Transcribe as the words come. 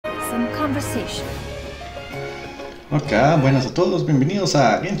conversation. Ok, buenas a todos, bienvenidos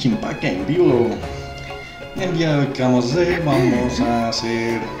a Genshin en vivo. El día de hoy que vamos a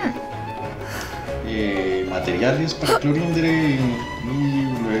hacer materiales para Clorinde y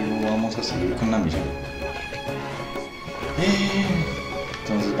luego vamos a seguir con la misión.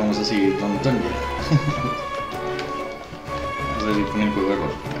 Entonces vamos a seguir con Doña. Vamos a seguir con el juego de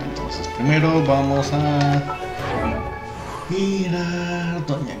rol. Entonces primero vamos a ir a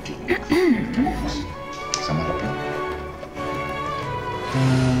Doña Está más rápido.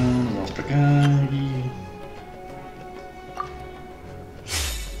 Nos vamos para acá y...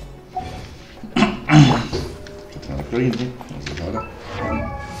 Clorinde, entonces ahora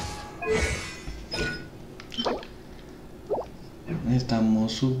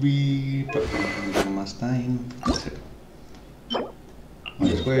necesitamos subir para tener más time.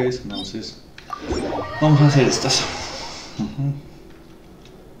 Después, entonces vamos a hacer estas.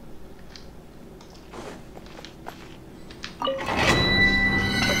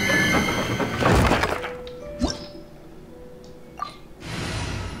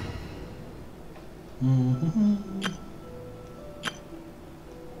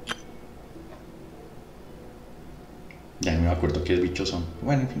 Ya no me acuerdo qué bichos son.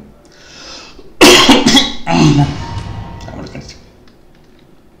 Bueno, en fin. Vámonos con esto.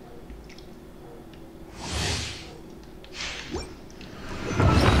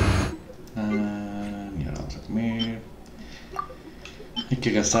 Mira, vamos a comer. Hay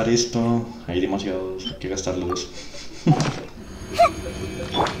que gastar esto. Hay demasiados. Hay que gastarlos.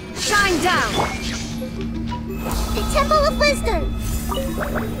 Shine down! The Temple of Wisdom!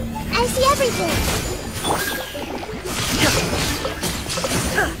 I see everything!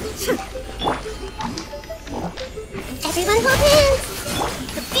 Everyone hold hands!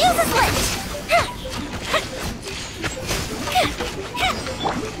 The fuse is lit!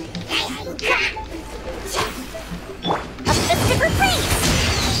 A fist of reprise!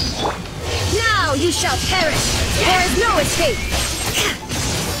 Now you shall perish! There is no escape!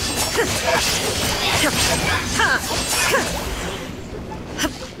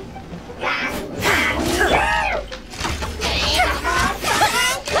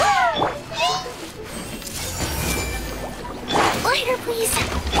 Lighter, please!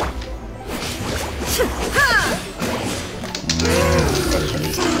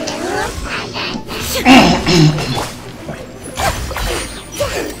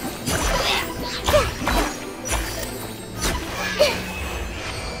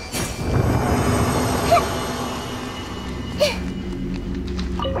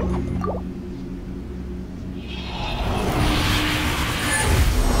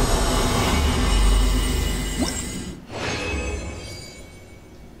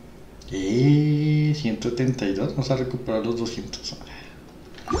 Y 172, vamos a recuperar los 200.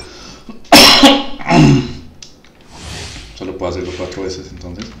 Solo puedo hacerlo 4 veces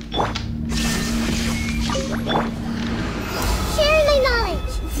entonces. Share my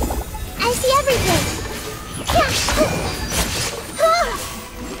knowledge! I see everything!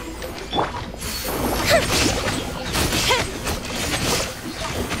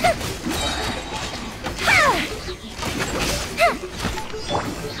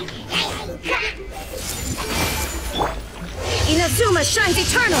 Inazuma shines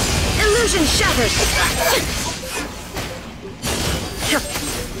eternal! Illusion shattered!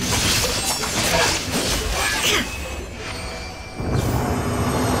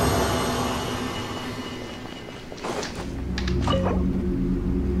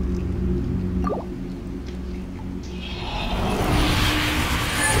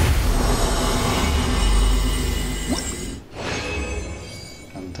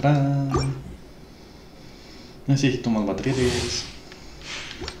 Necesito más materiales.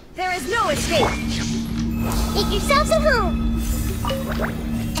 There is no escape! Make yourselves at home!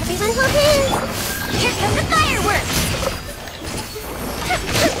 Everyone hold hands! Here comes the fireworks!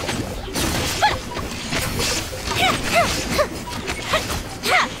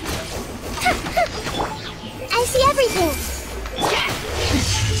 I see everything!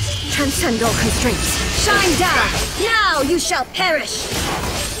 Transcend all constraints! Shine down! Now you shall perish!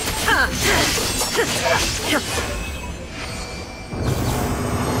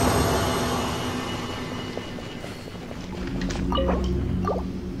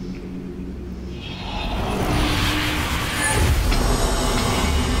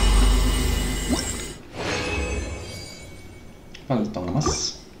 Falta una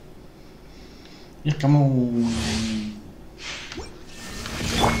más. Y acabamos.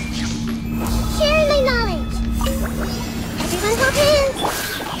 Share my knowledge! Everyone hold hands!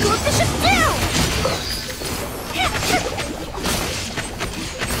 Go up the ship down!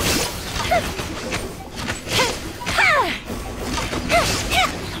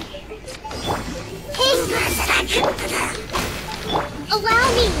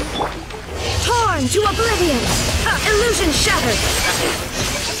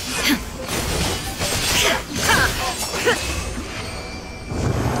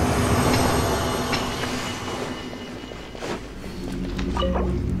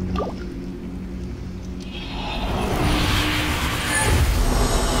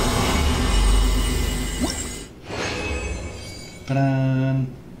 Tran.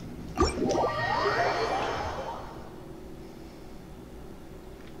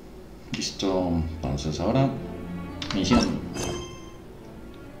 Listo, entonces ahora misión.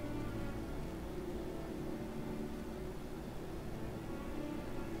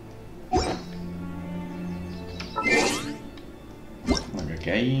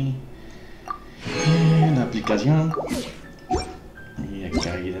 Acá hay la aplicación y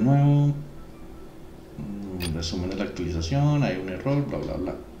acá hay de nuevo resumen de la actualización, hay un error, bla bla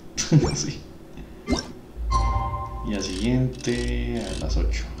bla. Sí. Y al siguiente a las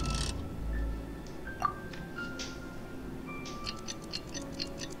 8.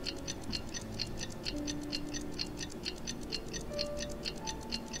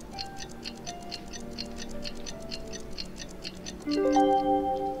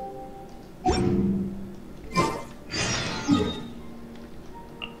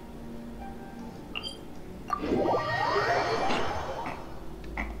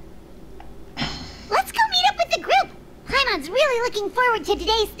 Looking forward to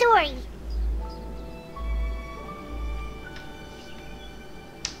today's story.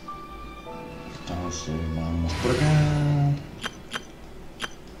 Entonces vamos por acá.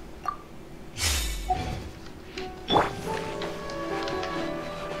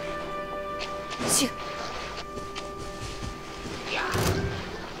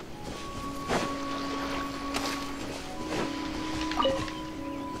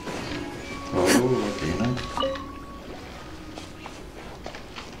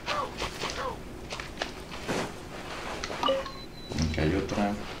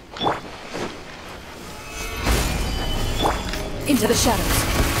 Into the shadows.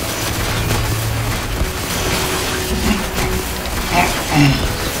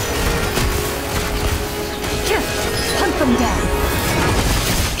 Hunt them down.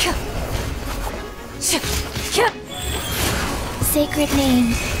 Sacred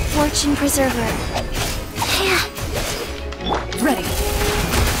name, fortune preserver. Ready.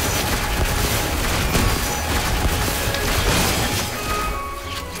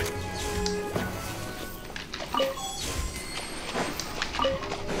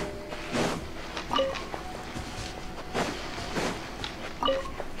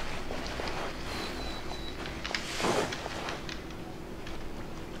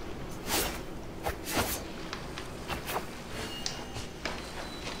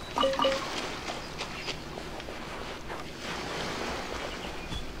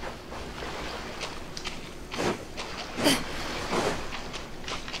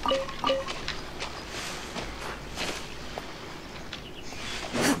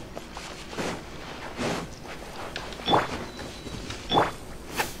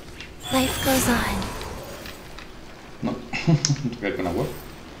 Life goes on. No, tocar con agua.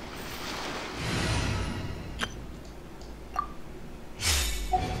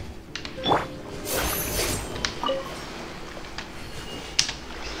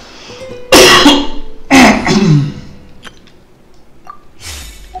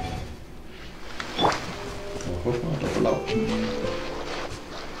 Ojo, al otro lado.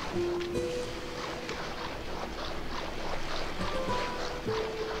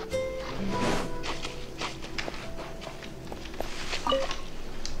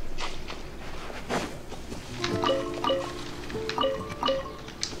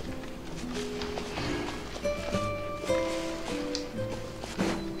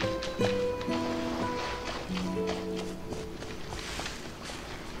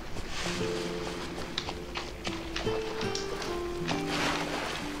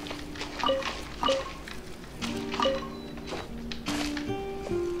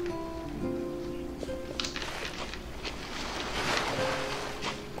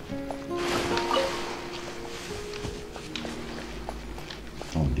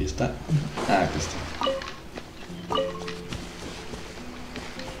 ¿Dónde está? Ah, aquí está.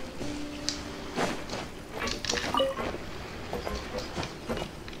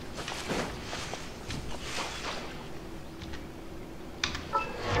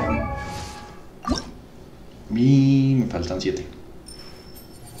 Y me faltan 7.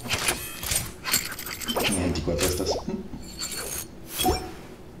 24 estas.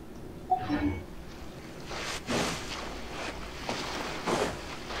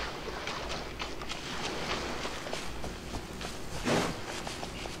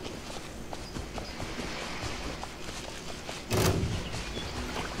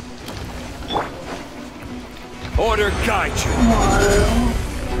 Order guide you.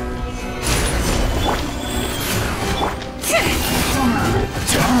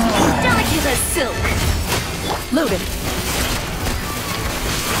 Delicate as silk. Loaded.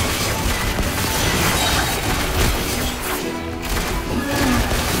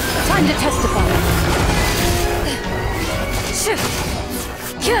 to testify.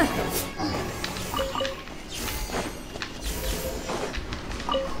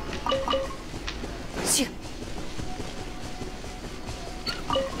 Abajo.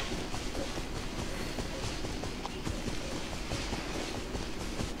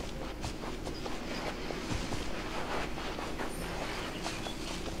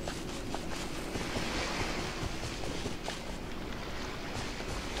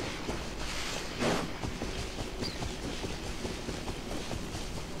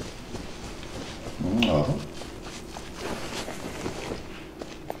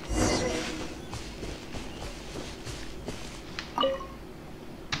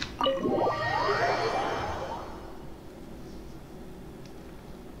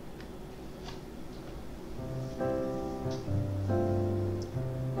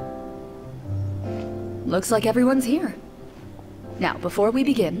 Looks like everyone's here. Now, before we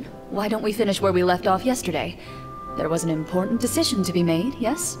begin, why don't we finish where we left off yesterday? There was an important decision to be made,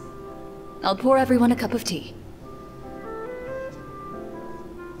 yes? I'll pour everyone a cup of tea.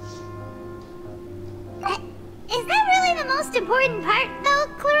 Is that really the most important part, though,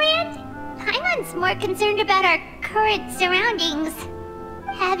 Clorinde? Paimon's more concerned about our current surroundings.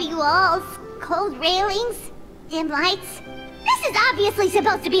 Heavy walls, cold railings, dim lights. This is obviously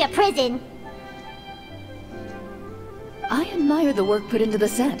supposed to be a prison. I admire the work put into the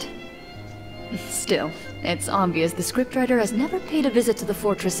set. Still, it's obvious the scriptwriter has never paid a visit to the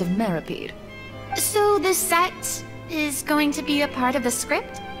fortress of Meripede. So the set is going to be a part of the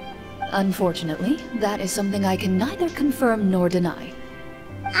script? Unfortunately, that is something I can neither confirm nor deny.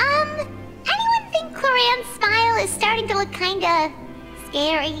 Anyone think Clorinde's smile is starting to look kinda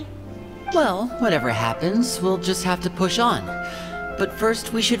scary? Well, whatever happens, we'll just have to push on. But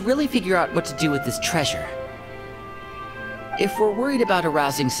first, we should really figure out what to do with this treasure. If we're worried about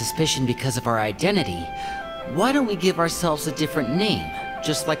arousing suspicion because of our identity, why don't we give ourselves a different name,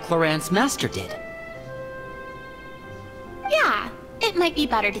 just like Clorinde's master did? Yeah, it might be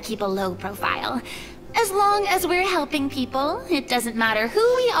better to keep a low profile. As long as we're helping people, it doesn't matter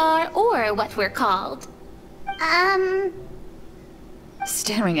who we are or what we're called.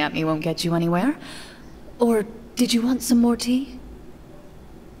 Staring at me won't get you anywhere. Or did you want some more tea?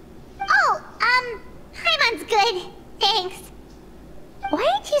 Oh, Paimon's good. Thanks. Why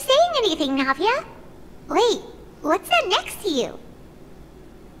aren't you saying anything, Navia? Wait, what's that next to you?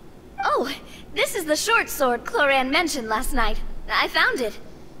 Oh, this is the short sword Clorinde mentioned last night. I found it.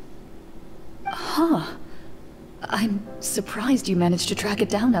 Huh. I'm surprised you managed to track it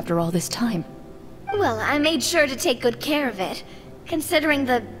down after all this time. Well, I made sure to take good care of it, considering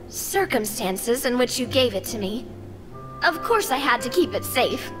the circumstances in which you gave it to me. Of course I had to keep it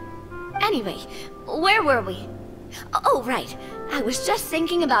safe. Anyway, where were we? Oh, right. I was just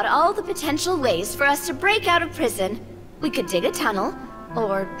thinking about all the potential ways for us to break out of prison. We could dig a tunnel,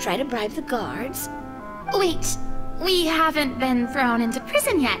 or try to bribe the guards. Wait, we haven't been thrown into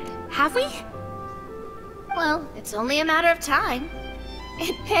prison yet, have we? Well, it's only a matter of time.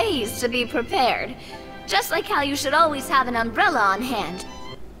 It pays to be prepared. Just like how you should always have an umbrella on hand.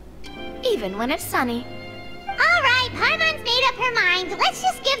 Even when it's sunny. Alright, Paimon's made up her mind. Let's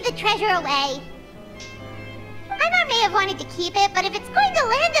just give the treasure away. Paimon may have wanted to keep it, but if it's going to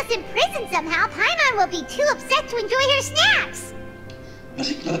land us in prison somehow, Paimon will be too upset to enjoy her snacks.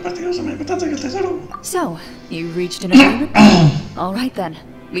 So, you reached an agreement? Alright then,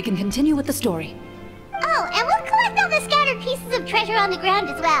 we can continue with the story. Oh, and we'll collect all the scattered pieces of treasure on the ground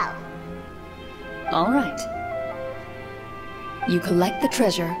as well. Alright. You collect the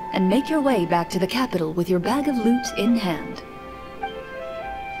treasure and make your way back to the capital with your bag of loot in hand.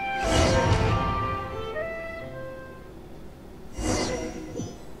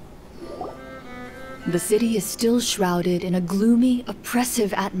 The city is still shrouded in a gloomy,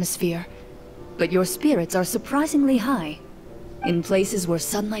 oppressive atmosphere, but your spirits are surprisingly high. In places where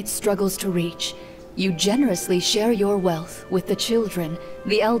sunlight struggles to reach, you generously share your wealth with the children,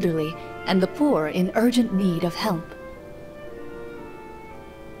 the elderly, and the poor in urgent need of help.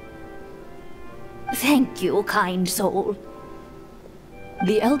 Thank you, kind soul.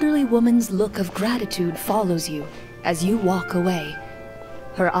 The elderly woman's look of gratitude follows you as you walk away,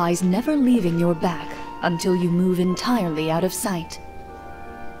 her eyes never leaving your back until you move entirely out of sight.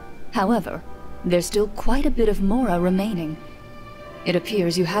 However, there's still quite a bit of Mora remaining. It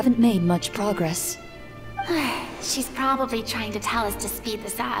appears you haven't made much progress. She's probably trying to tell us to speed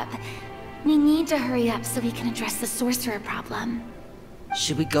this up. We need to hurry up so we can address the sorcerer problem.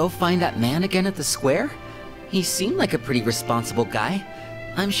 Should we go find that man again at the square? He seemed like a pretty responsible guy.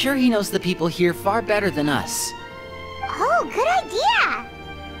 I'm sure he knows the people here far better than us. Oh, good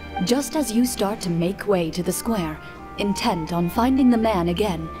idea! Just as you start to make way to the square, intent on finding the man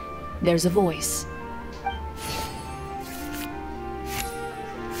again, there's a voice.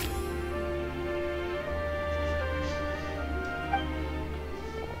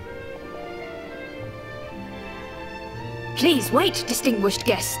 Please wait, distinguished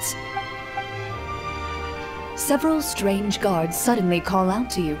guests. Several strange guards suddenly call out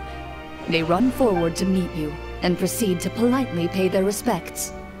to you. They run forward to meet you and proceed to politely pay their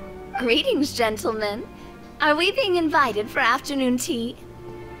respects. Greetings, gentlemen. Are we being invited for afternoon tea?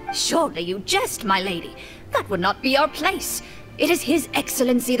 Surely you jest, my lady. That would not be our place. It is His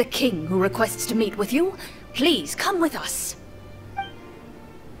Excellency the King who requests to meet with you. Please come with us.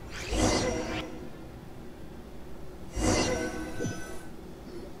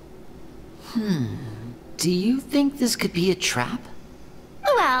 Do you think this could be a trap?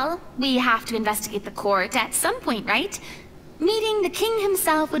 Well, we have to investigate the court at some point, right? Meeting the king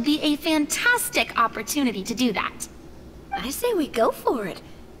himself would be a fantastic opportunity to do that. I say we go for it.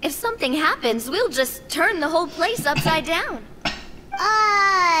 If something happens, we'll just turn the whole place upside down.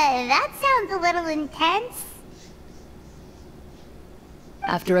 That sounds a little intense.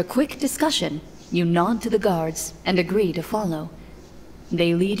 After a quick discussion, you nod to the guards and agree to follow.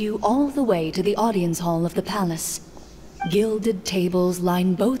 They lead you all the way to the audience hall of the palace. Gilded tables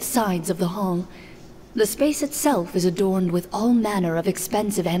line both sides of the hall. The space itself is adorned with all manner of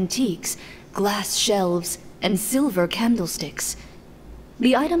expensive antiques, glass shelves, and silver candlesticks.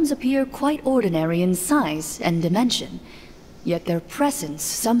 The items appear quite ordinary in size and dimension, yet their presence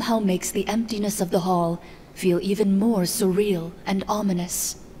somehow makes the emptiness of the hall feel even more surreal and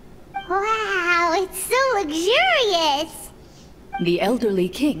ominous. Wow, it's so luxurious! The elderly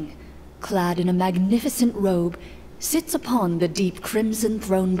king, clad in a magnificent robe, sits upon the deep crimson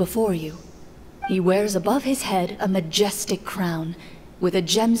throne before you. He wears above his head a majestic crown, with a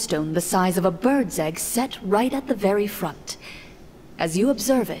gemstone the size of a bird's egg set right at the very front. As you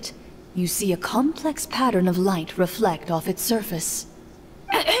observe it, you see a complex pattern of light reflect off its surface.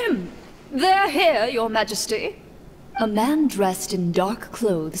 They're here, Your Majesty. A man dressed in dark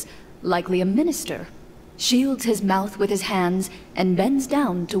clothes, likely a minister, shields his mouth with his hands and bends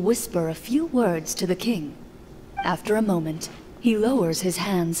down to whisper a few words to the king. After a moment, he lowers his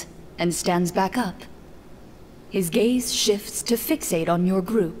hands and stands back up. His gaze shifts to fixate on your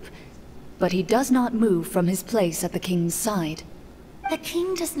group, but he does not move from his place at the king's side. The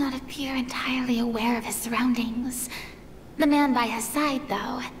king does not appear entirely aware of his surroundings. The man by his side,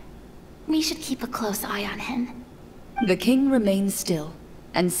 though. We should keep a close eye on him. The king remains still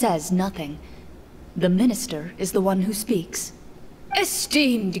and says nothing. The minister is the one who speaks.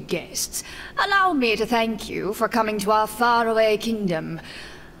 Esteemed guests, allow me to thank you for coming to our faraway kingdom.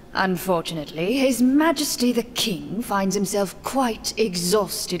 Unfortunately, His Majesty the King finds himself quite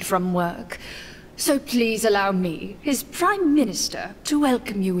exhausted from work. So please allow me, his Prime Minister, to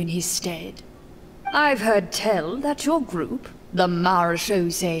welcome you in his stead. I've heard tell that your group, the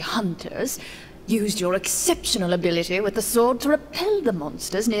Marechaussee Hunters, used your exceptional ability with the sword to repel the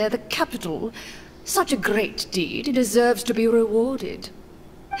monsters near the capital. Such a great deed deserves to be rewarded.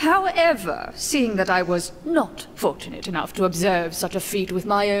 However, seeing that I was not fortunate enough to observe such a feat with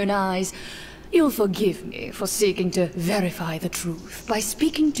my own eyes, you'll forgive me for seeking to verify the truth by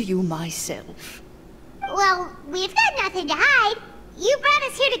speaking to you myself. Well, we've got nothing to hide. You brought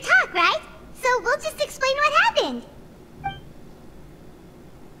us here to talk, right? So we'll just explain what happened.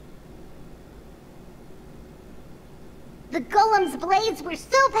 The golem's blades were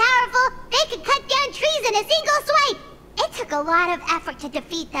so powerful, they could cut down trees in a single swipe! It took a lot of effort to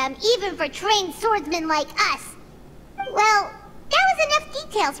defeat them, even for trained swordsmen like us. Well, that was enough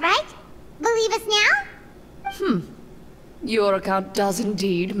details, right? Believe us now? Your account does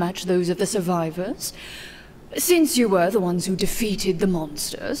indeed match those of the survivors. Since you were the ones who defeated the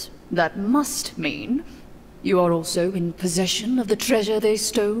monsters, that must mean you are also in possession of the treasure they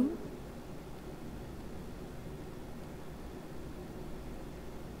stole?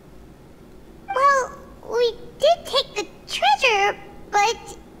 Well, we did take the treasure,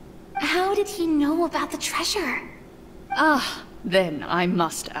 but... How did he know about the treasure? Then I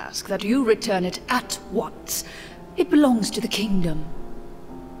must ask that you return it at once. It belongs to the kingdom.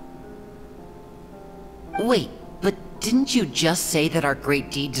 Wait, but didn't you just say that our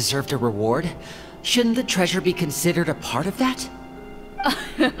great deed deserved a reward? Shouldn't the treasure be considered a part of that?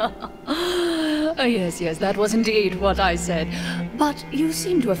 Yes, that was indeed what I said. But you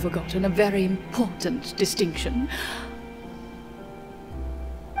seem to have forgotten a very important distinction.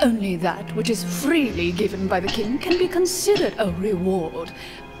 Only that which is freely given by the king can be considered a reward.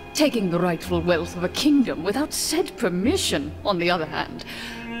 Taking the rightful wealth of a kingdom without said permission, on the other hand,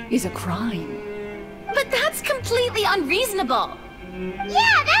 is a crime. But that's completely unreasonable.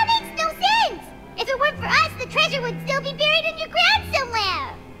 Yeah, that makes no sense! If it weren't for us, the treasure would still be buried underground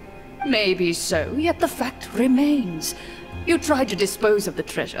somewhere! Maybe so, yet the fact remains. You tried to dispose of the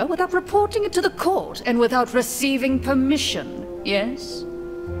treasure without reporting it to the court and without receiving permission, yes?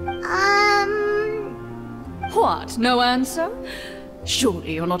 What, no answer?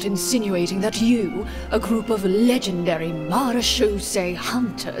 Surely you're not insinuating that you, a group of legendary marechaussee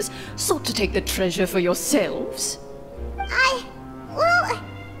hunters, sought to take the treasure for yourselves? Well,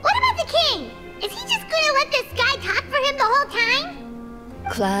 what about the king? Is he just gonna let this guy talk for him the whole time?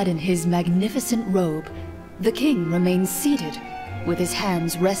 Clad in his magnificent robe, the king remains seated, with his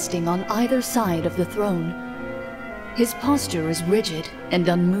hands resting on either side of the throne. His posture is rigid and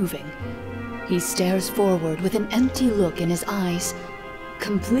unmoving. He stares forward with an empty look in his eyes,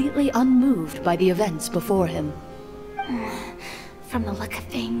 completely unmoved by the events before him. From the look of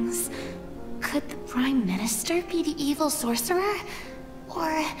things, could the Prime Minister be the evil sorcerer?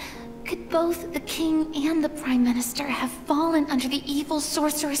 Or could both the King and the Prime Minister have fallen under the evil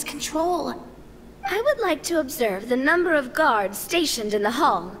sorcerer's control? I would like to observe the number of guards stationed in the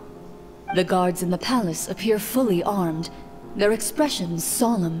hall. The guards in the palace appear fully armed, their expressions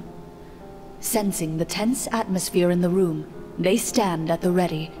solemn. Sensing the tense atmosphere in the room, they stand at the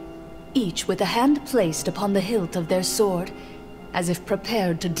ready, each with a hand placed upon the hilt of their sword, as if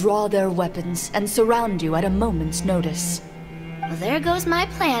prepared to draw their weapons and surround you at a moment's notice. Well, there goes my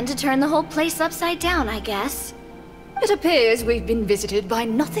plan to turn the whole place upside down, I guess. It appears we've been visited by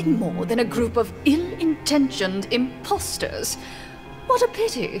nothing more than a group of ill-intentioned imposters. What a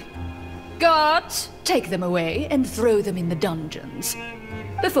pity. Guards, take them away and throw them in the dungeons.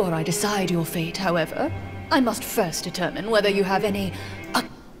 Before I decide your fate, however, I must first determine whether you have any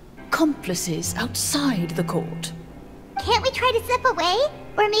accomplices outside the court. Can't we try to slip away?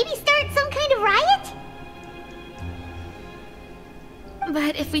 Or maybe start some kind of riot?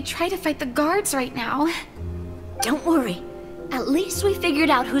 But if we try to fight the guards right now... Don't worry. At least we figured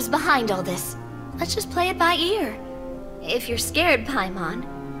out who's behind all this. Let's just play it by ear. If you're scared, Paimon,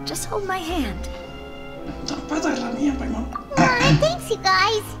 just hold my hand. Thanks, you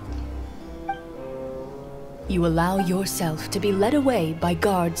guys. You allow yourself to be led away by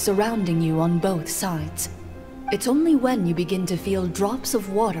guards surrounding you on both sides. It's only when you begin to feel drops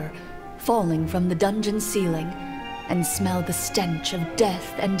of water falling from the dungeon ceiling and smell the stench of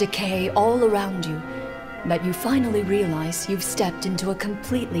death and decay all around you that you finally realize you've stepped into a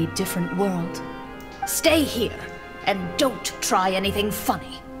completely different world. Stay here, and don't try anything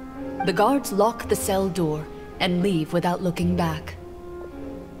funny. The guards lock the cell door and leave without looking back.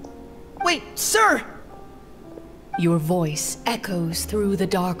 Wait, sir! Your voice echoes through the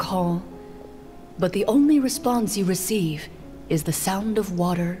dark hall, but the only response you receive is the sound of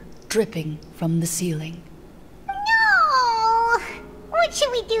water dripping from the ceiling. No! What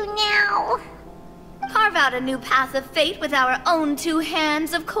should we do now? Carve out a new path of fate with our own two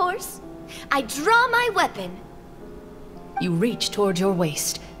hands, of course. I draw my weapon. You reach toward your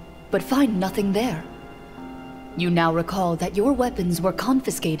waist, but find nothing there. You now recall that your weapons were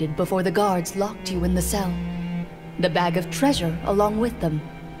confiscated before the guards locked you in the cell. The bag of treasure along with them.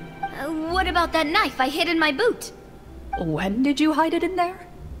 What about that knife I hid in my boot? When did you hide it in there?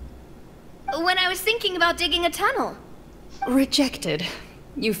 When I was thinking about digging a tunnel. Rejected.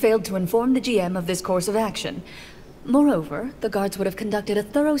 You failed to inform the GM of this course of action. Moreover, the guards would have conducted a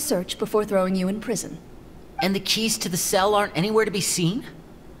thorough search before throwing you in prison. And the keys to the cell aren't anywhere to be seen?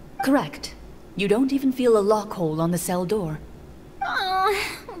 Correct. You don't even feel a lock hole on the cell door. Oh,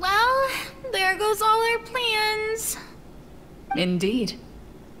 well, there goes all our plans. Indeed.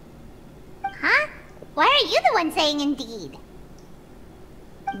 Huh? Why are you the one saying indeed?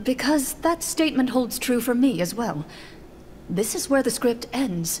 Because that statement holds true for me as well. This is where the script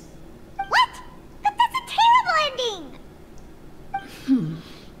ends. What? But that's a terrible ending!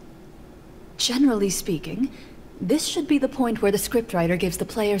 Generally speaking, this should be the point where the scriptwriter gives the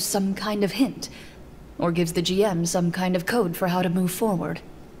players some kind of hint, or gives the GM some kind of code for how to move forward.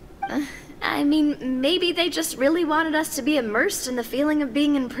 I mean, maybe they just really wanted us to be immersed in the feeling of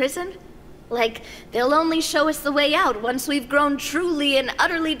being in prison? Like, they'll only show us the way out once we've grown truly and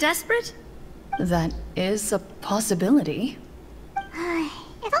utterly desperate? That is a possibility.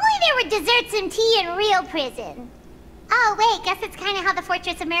 If only there were desserts and tea in real prison. Oh wait, guess that's kind of how the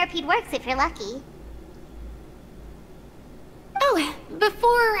Fortress of Meripede works if you're lucky. Oh,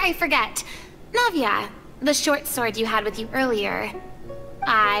 before I forget, Navia, the short sword you had with you earlier.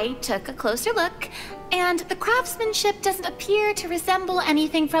 I took a closer look, and the craftsmanship doesn't appear to resemble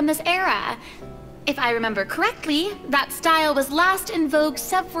anything from this era. If I remember correctly, that style was last in vogue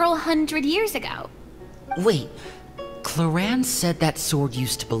several hundred years ago. Wait, Clorinde said that sword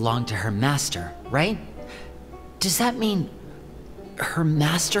used to belong to her master, right? Does that mean her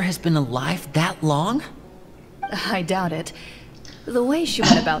master has been alive that long? I doubt it. The way she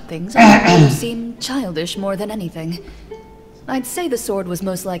went about things made her seem childish more than anything. I'd say the sword was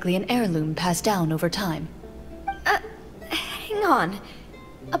most likely an heirloom passed down over time. Hang on.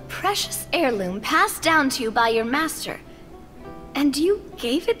 A precious heirloom passed down to you by your master. And you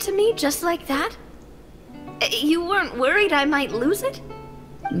gave it to me just like that? You weren't worried I might lose it?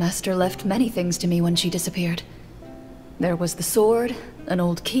 Master left many things to me when she disappeared. There was the sword, an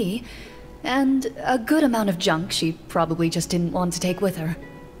old key, and a good amount of junk she probably just didn't want to take with her.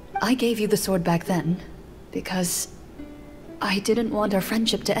 I gave you the sword back then, because I didn't want our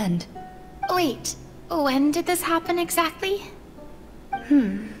friendship to end. Wait, when did this happen exactly?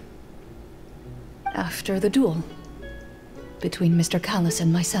 After the duel. Between Mr. Callis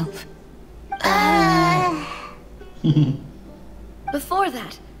and myself. Before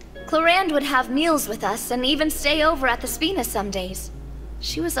that, Clorinde would have meals with us and even stay over at the Spina some days.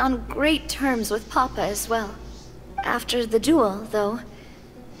 She was on great terms with Papa as well. After the duel, though,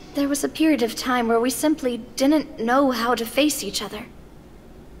 there was a period of time where we simply didn't know how to face each other.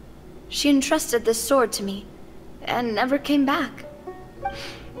 She entrusted this sword to me, and never came back.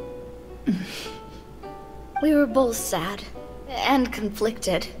 We were both sad, and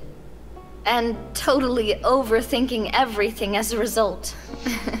conflicted, and totally overthinking everything as a result.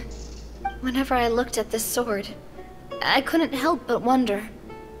 Whenever I looked at this sword, I couldn't help but wonder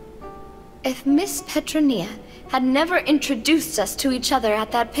if Miss Petronia had never introduced us to each other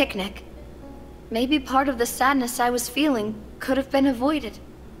at that picnic. Maybe part of the sadness I was feeling could have been avoided.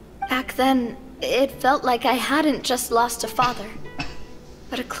 Back then, it felt like I hadn't just lost a father,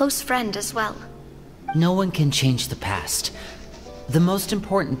 but a close friend as well. No one can change the past. The most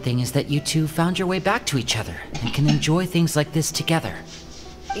important thing is that you two found your way back to each other and can enjoy things like this together.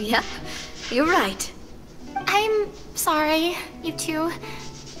 Yep, you're right. I'm sorry, you two.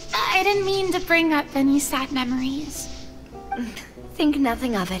 I didn't mean to bring up any sad memories. Think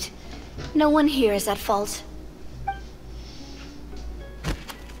nothing of it. No one here is at fault.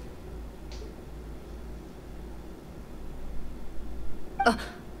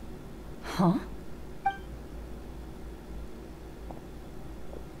 Huh?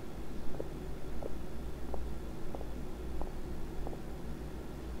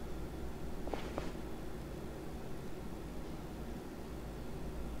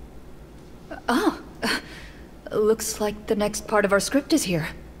 Looks like the next part of our script is here.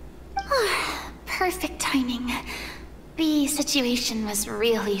 Perfect timing. The situation was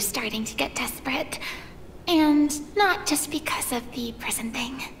really starting to get desperate. And not just because of the prison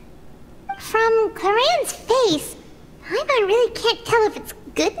thing. From Clorinde's face, Paimon really can't tell if it's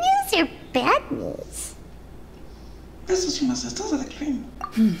good news or bad news.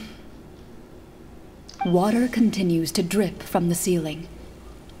 Water continues to drip from the ceiling.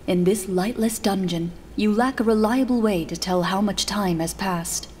 In this lightless dungeon, you lack a reliable way to tell how much time has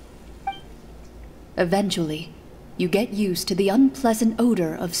passed. Eventually, you get used to the unpleasant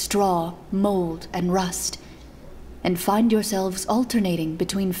odor of straw, mold, and rust, and find yourselves alternating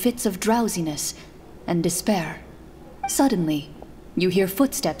between fits of drowsiness and despair. Suddenly, you hear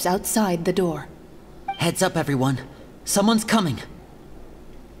footsteps outside the door. Heads up, everyone. Someone's coming.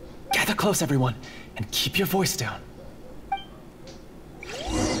 Gather close, everyone, and keep your voice down.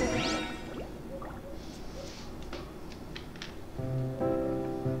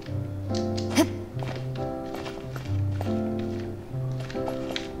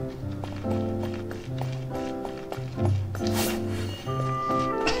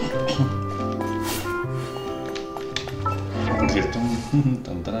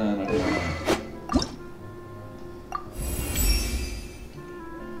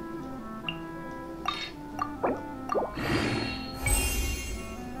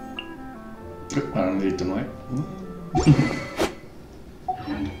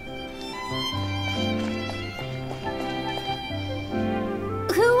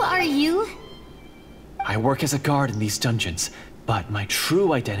 Who are you? I work as a guard in these dungeons, but my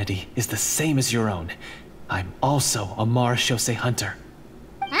true identity is the same as your own. I'm also a marechaussee hunter.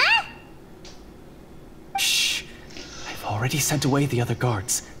 Huh? Shh! I've already sent away the other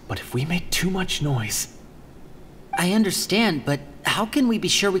guards, but if we make too much noise... I understand, but how can we be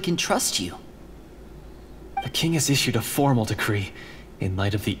sure we can trust you? The king has issued a formal decree. In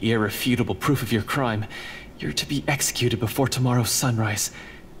light of the irrefutable proof of your crime, you're to be executed before tomorrow's sunrise.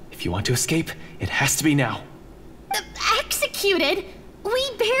 If you want to escape, it has to be now. Executed?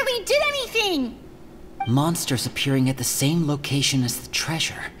 We barely did anything! Monsters appearing at the same location as the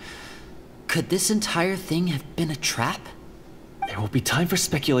treasure. Could this entire thing have been a trap? There will be time for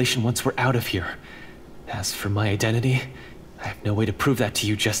speculation once we're out of here. As for my identity, I have no way to prove that to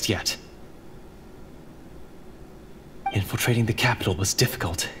you just yet. Infiltrating the capital was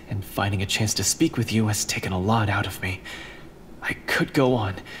difficult, and finding a chance to speak with you has taken a lot out of me. I could go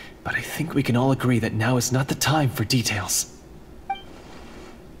on, but I think we can all agree that now is not the time for details.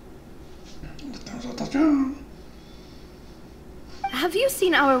 Have you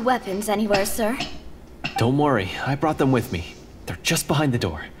seen our weapons anywhere, sir? Don't worry, I brought them with me. They're just behind the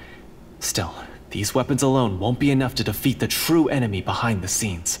door. Still, these weapons alone won't be enough to defeat the true enemy behind the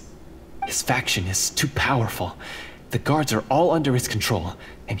scenes. His faction is too powerful. The guards are all under his control,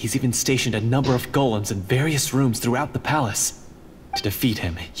 and he's even stationed a number of golems in various rooms throughout the palace. To defeat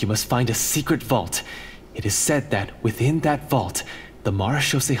him, you must find a secret vault. It is said that within that vault, the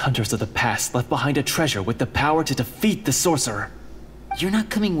Marechaussee hunters of the past left behind a treasure with the power to defeat the sorcerer. You're not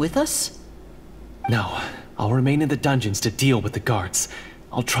coming with us? No, I'll remain in the dungeons to deal with the guards.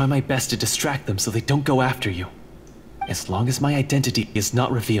 I'll try my best to distract them so they don't go after you. As long as my identity is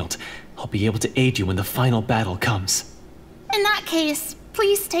not revealed, I'll be able to aid you when the final battle comes. In that case,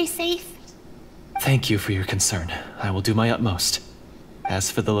 please stay safe. Thank you for your concern. I will do my utmost.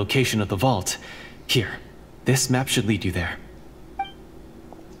 As for the location of the vault, here, this map should lead you there.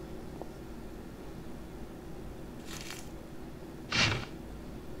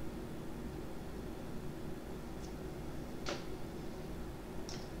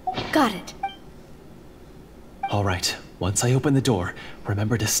 Got it. All right, once I open the door,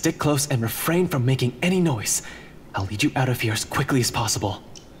 remember to stick close and refrain from making any noise. I'll lead you out of here as quickly as possible.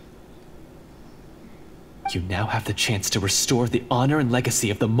 You now have the chance to restore the honor and legacy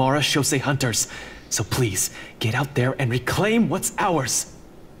of the Marechaussee hunters. So please, get out there and reclaim what's ours.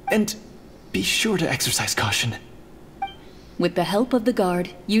 And be sure to exercise caution. With the help of the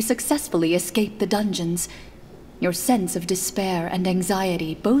guard, you successfully escape the dungeons. Your sense of despair and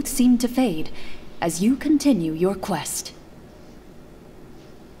anxiety both seem to fade as you continue your quest.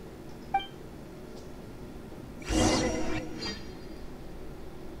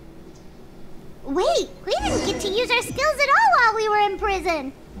 Wait, we didn't get to use our skills at all while we were in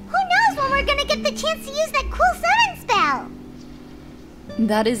prison. Who knows when we're gonna get the chance to use that cool summon spell?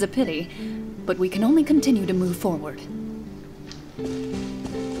 That is a pity, but we can only continue to move forward.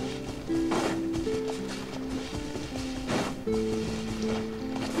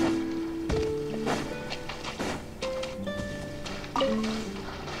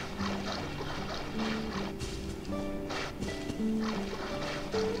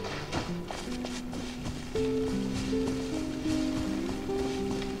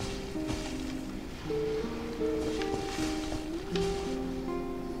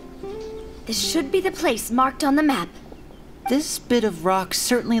 This should be the place marked on the map. This bit of rock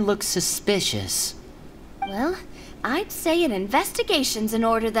certainly looks suspicious. Well, I'd say an investigation's in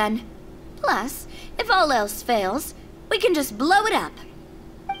order then. Plus, if all else fails, we can just blow it up.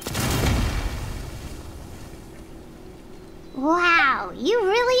 Wow, you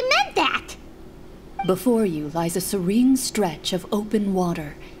really meant that! Before you lies a serene stretch of open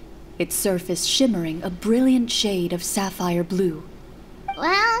water, its surface shimmering a brilliant shade of sapphire blue.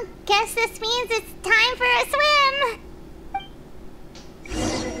 Well, guess this means it's time for a swim!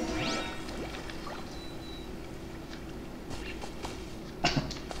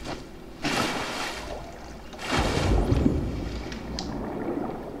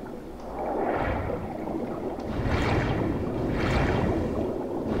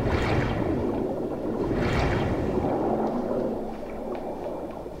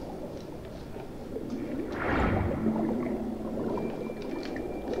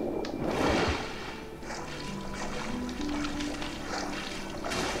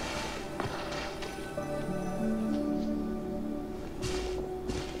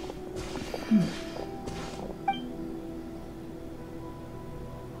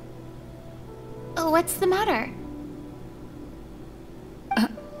 What's the matter?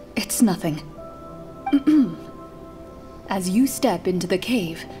 It's nothing. As you step into the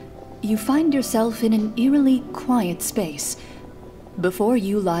cave, you find yourself in an eerily quiet space. Before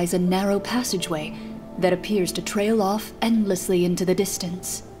you lies a narrow passageway that appears to trail off endlessly into the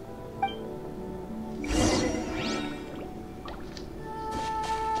distance.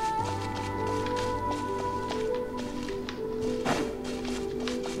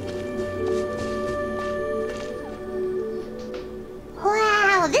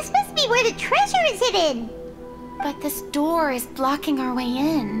 The treasure is hidden! But this door is blocking our way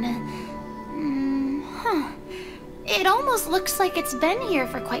in. It almost looks like it's been here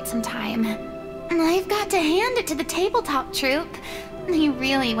for quite some time. I've got to hand it to the tabletop troupe. They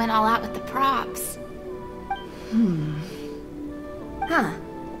really went all out with the props. Huh.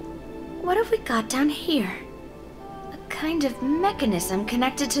 What have we got down here? A kind of mechanism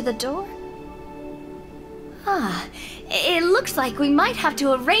connected to the door? Ah, it looks like we might have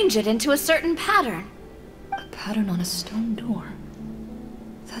to arrange it into a certain pattern. A pattern on a stone door.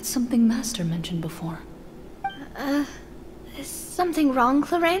 That's something Master mentioned before. Is something wrong,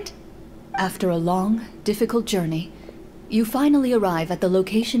 Clorinde? After a long, difficult journey, you finally arrive at the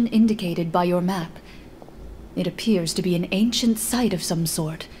location indicated by your map. It appears to be an ancient site of some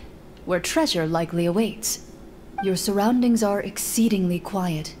sort, where treasure likely awaits. Your surroundings are exceedingly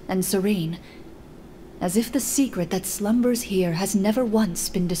quiet and serene, as if the secret that slumbers here has never once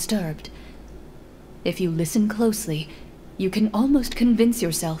been disturbed. If you listen closely, you can almost convince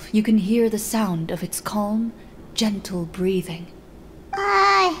yourself you can hear the sound of its calm, gentle breathing.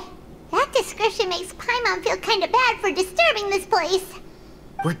 That description makes Paimon feel kinda bad for disturbing this place.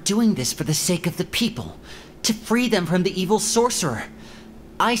 We're doing this for the sake of the people, to free them from the evil sorcerer.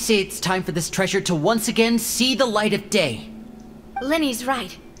 I say it's time for this treasure to once again see the light of day. Linny's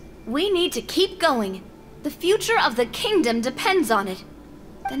right. We need to keep going. The future of the kingdom depends on it.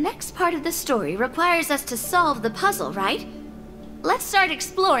 The next part of the story requires us to solve the puzzle, right? Let's start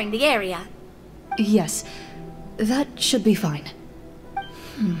exploring the area. Yes, that should be fine.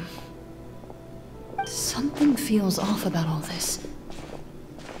 Something feels off about all this.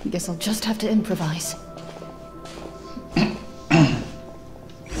 Guess I'll just have to improvise.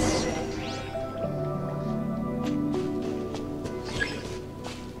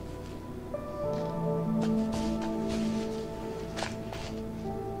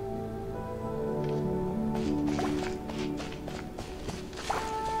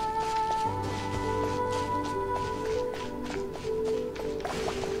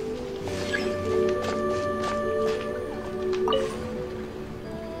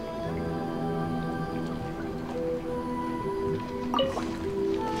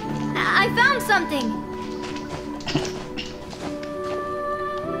 I found something!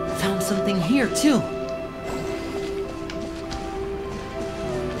 Found something here, too.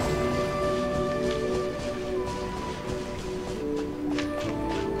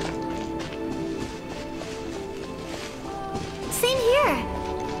 Same here!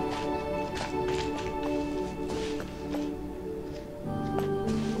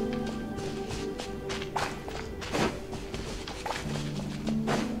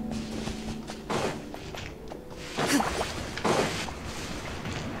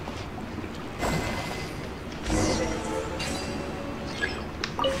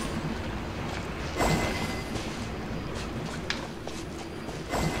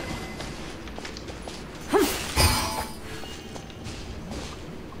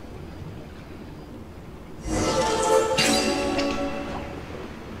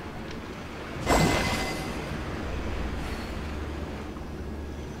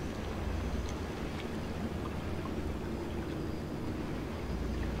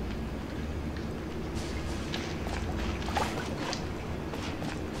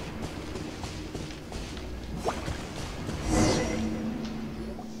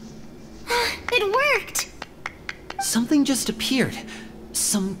 It worked! Something just appeared.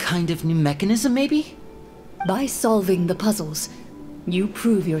 Some kind of new mechanism, maybe? By solving the puzzles, you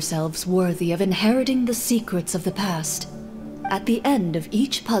prove yourselves worthy of inheriting the secrets of the past. At the end of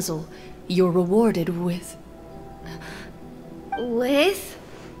each puzzle, you're rewarded with With?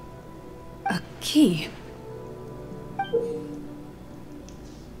 a key.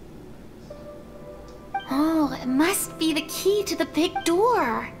 Oh, it must be the key to the big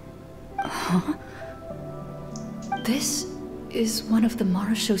door. This is one of the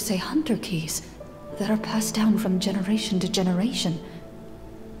Marechaussee Hunter keys that are passed down from generation to generation.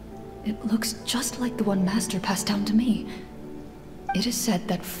 It looks just like the one Master passed down to me. It is said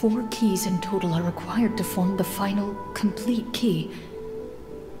that 4 keys in total are required to form the final, complete key.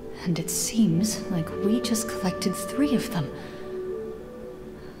 And it seems like we just collected 3 of them.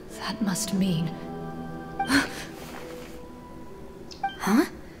 That must mean... Huh?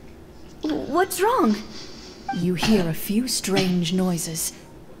 What's wrong? You hear a few strange noises.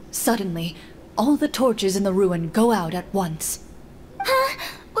 Suddenly, all the torches in the ruin go out at once. Huh?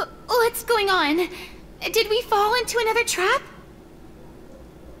 What's going on? Did we fall into another trap?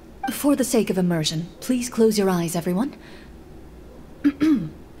 For the sake of immersion, please close your eyes, everyone.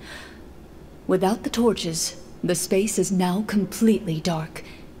 Without the torches, the space is now completely dark,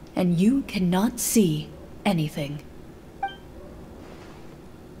 and you cannot see anything.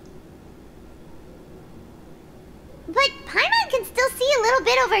 But Paimon can still see a little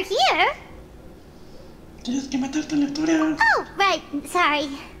bit over here. Tienes que matarte en la historia. Oh, right. Sorry.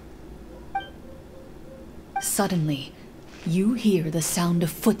 Suddenly, you hear the sound of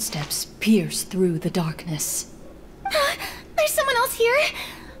footsteps pierce through the darkness. There's someone else here?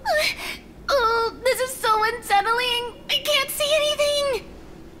 Oh, this is so unsettling. I can't see anything.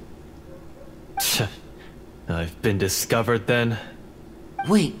 I've been discovered then.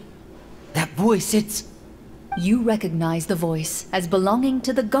 Wait, that voice, it's... You recognize the voice as belonging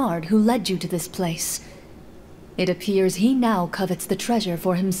to the guard who led you to this place. It appears he now covets the treasure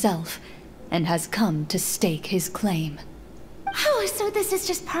for himself, and has come to stake his claim. Oh, so this is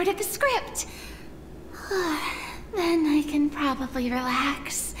just part of the script. Then I can probably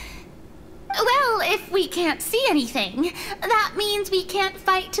relax. Well, if we can't see anything, that means we can't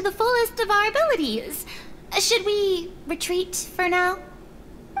fight to the fullest of our abilities. Should we retreat for now?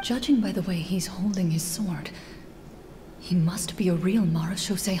 Judging by the way he's holding his sword, he must be a real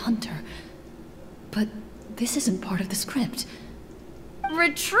Marechaussee hunter. But this isn't part of the script.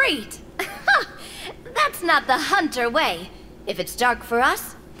 Retreat? That's not the hunter way. If it's dark for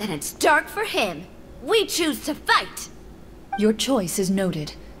us, then it's dark for him. We choose to fight. Your choice is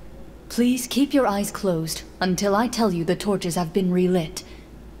noted. Please keep your eyes closed until I tell you the torches have been relit.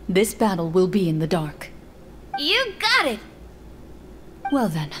 This battle will be in the dark. You got it. Well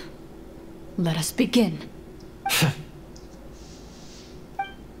then, let us begin.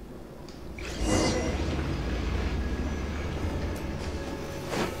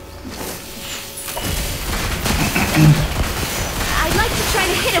 I'd like to try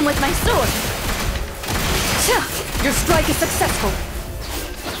to hit him with my sword. Your strike is successful.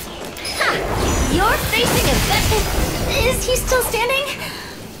 Ha! You're facing a bet. Is he still standing?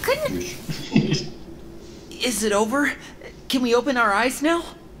 Couldn't... Is it over? Can we open our eyes now?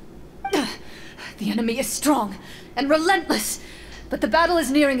 The enemy is strong and relentless, but the battle is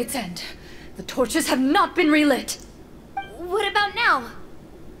nearing its end. The torches have not been relit. What about now?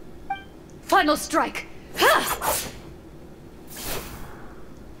 Final strike. Ha!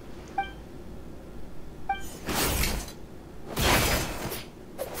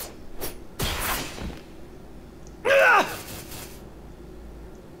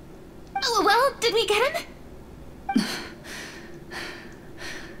 Oh, well, did we get him?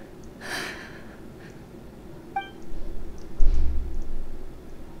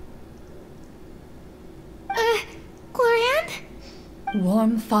 Clorinde?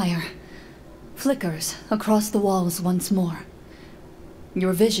 Warm fire flickers across the walls once more.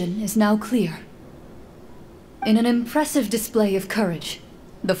 Your vision is now clear. In an impressive display of courage,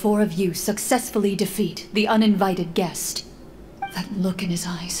 the four of you successfully defeat the uninvited guest. That look in his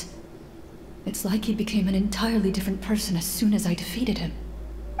eyes. It's like he became an entirely different person as soon as I defeated him.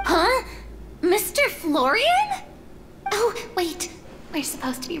 Huh? Mr. Florian? Oh, wait. We're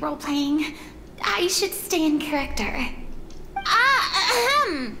supposed to be role-playing. I should stay in character.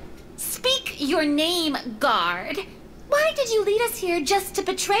 Speak your name, guard. Why did you lead us here just to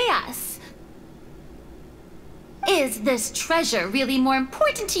betray us? Is this treasure really more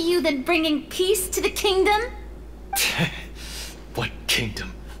important to you than bringing peace to the kingdom? What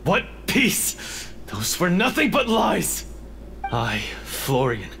kingdom? What peace? Those were nothing but lies! I,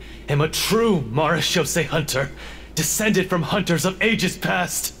 Florian, am a true Marechaussee hunter, descended from hunters of ages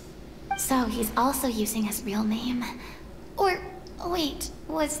past. So he's also using his real name. Or, wait,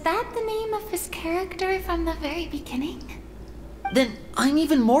 was that the name of his character from the very beginning? Then I'm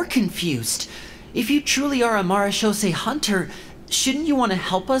even more confused. If you truly are a Marechaussee hunter, shouldn't you want to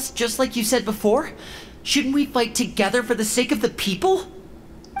help us just like you said before? Shouldn't we fight together for the sake of the people?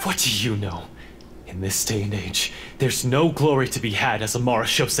 What do you know? In this day and age, there's no glory to be had as a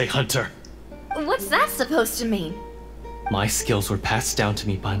Marechaussee hunter. What's that supposed to mean? My skills were passed down to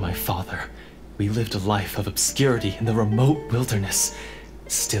me by my father. We lived a life of obscurity in the remote wilderness.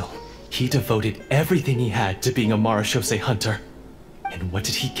 Still, he devoted everything he had to being a Marechaussee hunter. And what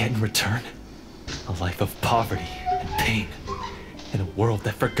did he get in return? A life of poverty and pain, in a world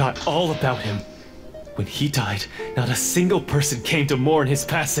that forgot all about him. When he died, not a single person came to mourn his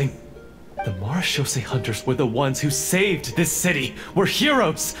passing. The Marechaussee hunters were the ones who saved this city. We're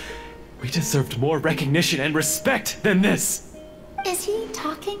heroes. We deserved more recognition and respect than this. Is he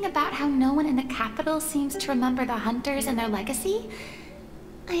talking about how no one in the capital seems to remember the hunters and their legacy?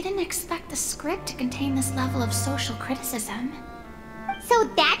 I didn't expect the script to contain this level of social criticism. So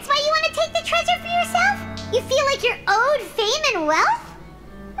that's why you want to take the treasure for yourself? You feel like you're owed fame and wealth?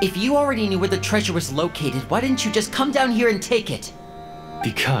 If you already knew where the treasure was located, why didn't you just come down here and take it?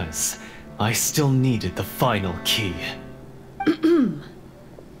 Because I still needed the final key.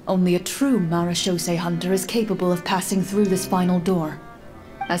 Only a true Marechaussee hunter is capable of passing through this final door.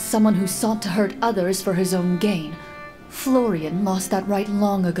 As someone who sought to hurt others for his own gain, Florian lost that right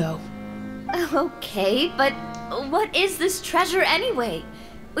long ago. Okay, but what is this treasure anyway?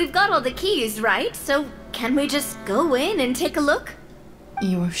 We've got all the keys, right? So can we just go in and take a look?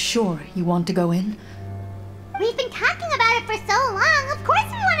 You're sure you want to go in? We've been talking about it for so long, of course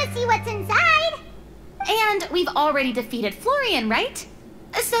we want to see what's inside! And we've already defeated Florian, right?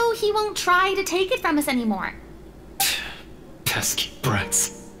 So he won't try to take it from us anymore. Pesky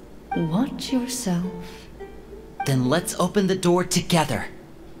brats. Watch yourself. Then let's open the door together.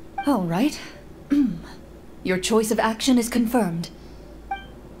 All right. Your choice of action is confirmed.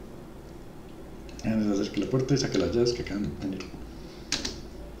 Acerque la puerta y saque las llaves que acaban de tener.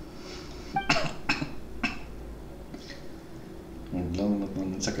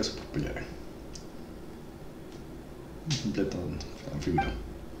 No saca su propia llave. Completo figura.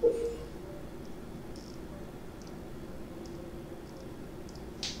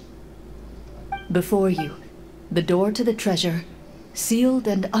 Before you, the door to the treasure, sealed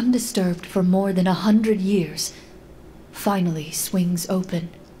and undisturbed for more than 100 years, finally swings open.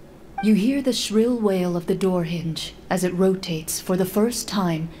 You hear the shrill wail of the door hinge as it rotates for the first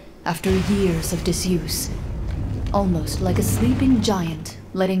time after years of disuse, almost like a sleeping giant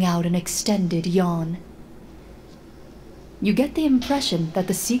letting out an extended yawn. You get the impression that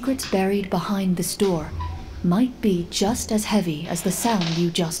the secrets buried behind this door might be just as heavy as the sound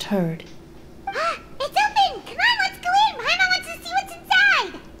you just heard. It's open! Come on, let's go in! Paimon wants to see what's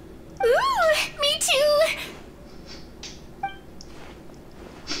inside! Ooh, me too!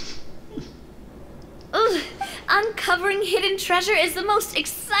 Ugh, uncovering hidden treasure is the most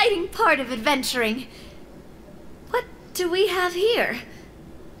exciting part of adventuring. What do we have here?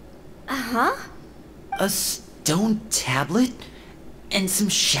 Uh-huh. A stone tablet? And some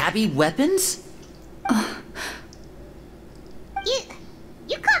shabby weapons?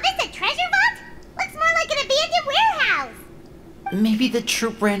 You call this a treasure vault? Looks more like an abandoned warehouse! Maybe the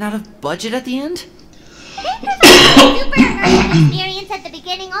troop ran out of budget at the end? They provided a super immersive experience at the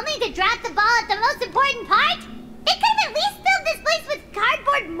beginning only to drop the ball at the most important part? They could have at least filled this place with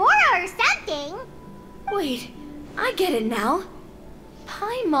cardboard mora or something! Wait, I get it now.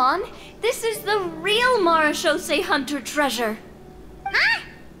 Paimon, this is the real Marachose Hunter treasure. Huh?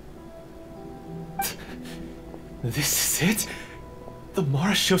 This is it? The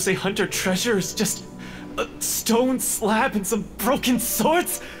Marachose Hunter treasure is just a stone slab and some broken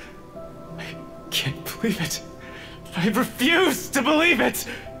swords? I can't believe it. I refuse to believe it!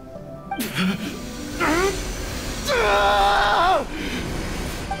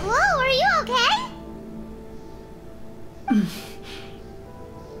 Whoa, are you okay?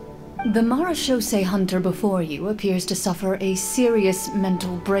 The Marachose Hunter before you appears to suffer a serious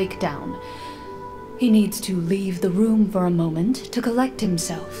mental breakdown. He needs to leave the room for a moment to collect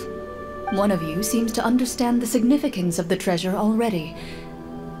himself. One of you seems to understand the significance of the treasure already.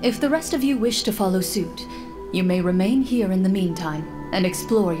 If the rest of you wish to follow suit, you may remain here in the meantime and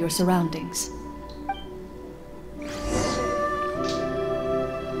explore your surroundings.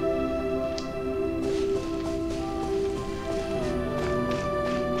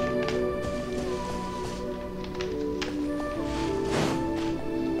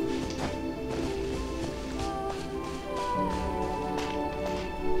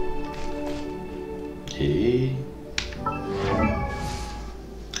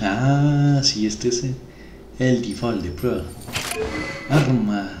 Ah, sí, este es el default de prueba.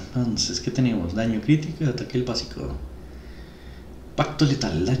 Arma. Entonces, ¿qué tenemos? Daño crítico y ataque el básico. Pacto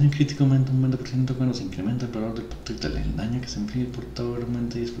letal. Daño crítico aumenta un 20% cuando se incrementa el valor del pacto letal. El daño que se inflige el portador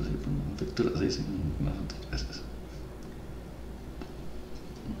aumenta y después efectura 6 en las gracias.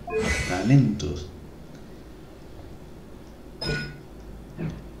 Talentos.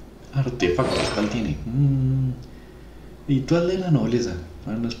 Artefactos. ¿Cuál tiene? Ritual de la nobleza.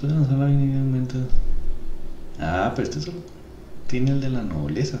 Para después de lanzar la aumenta. Ah, pero este solo tiene el de la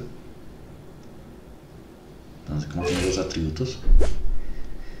nobleza. Entonces, ¿cómo tiene los atributos?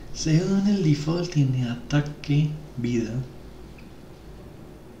 Según el default, tiene ataque, vida.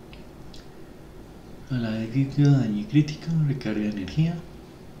 A la de crítico, daño crítico, recarga de energía.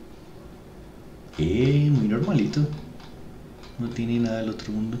 Muy normalito. No tiene nada del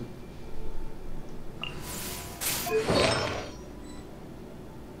otro mundo.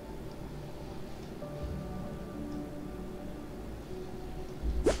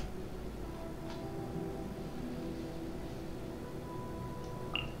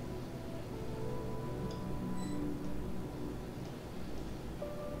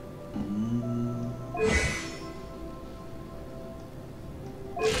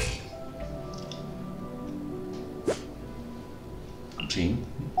 Sí. Sí.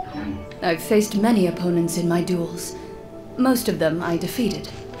 I've faced many opponents in my duels. Most of them I defeated.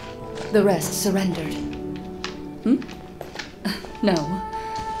 The rest surrendered. No,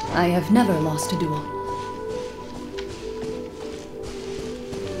 I have never lost a duel.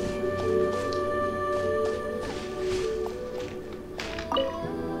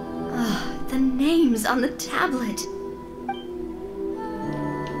 The names on the tablet.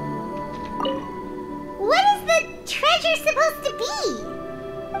 What is the treasure supposed to be?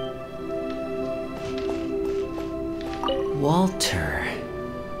 Walter.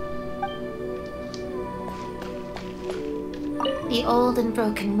 The old and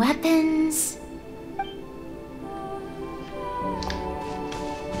broken weapons.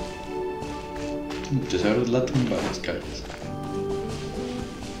 Tesoros la tumba, las cargas.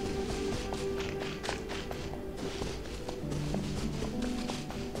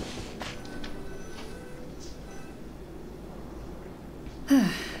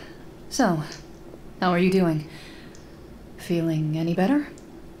 So, how are you doing? Feeling any better?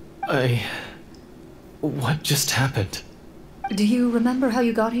 What just happened? Do you remember how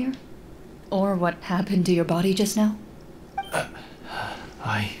you got here? Or what happened to your body just now?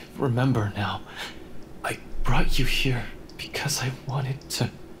 I remember now. I brought you here because I wanted to...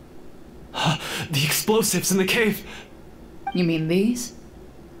 The explosives in the cave! You mean these?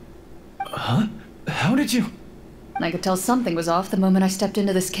 Huh? How did you... I could tell something was off the moment I stepped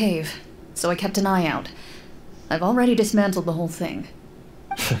into this cave, so I kept an eye out. I've already dismantled the whole thing.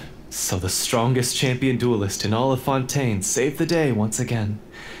 So the strongest champion duelist in all of Fontaine saved the day once again.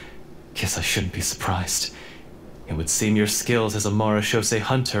 Guess I shouldn't be surprised. It would seem your skills as a Marechaussee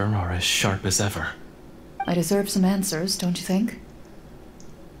hunter are as sharp as ever. I deserve some answers, don't you think?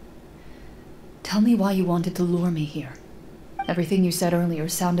 Tell me why you wanted to lure me here. Everything you said earlier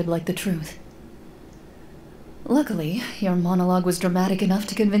sounded like the truth. Luckily, your monologue was dramatic enough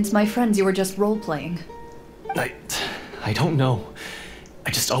to convince my friends you were just role-playing. I don't know.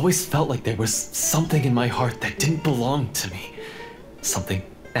 I just always felt like there was something in my heart that didn't belong to me. Something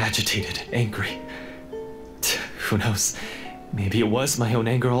agitated, angry. Who knows? Maybe it was my own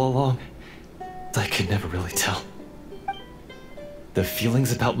anger all along. I could never really tell. The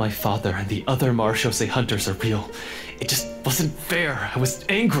feelings about my father and the other Marechaussee hunters are real. It just wasn't fair. I was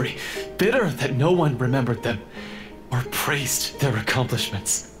angry, bitter that no one remembered them or praised their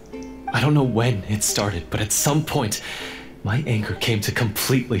accomplishments. I don't know when it started, but at some point, my anger came to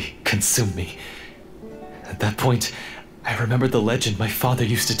completely consume me. At that point, I remembered the legend my father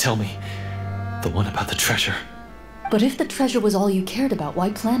used to tell me. The one about the treasure. But if the treasure was all you cared about,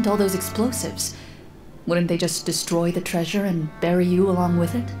 why plant all those explosives? Wouldn't they just destroy the treasure and bury you along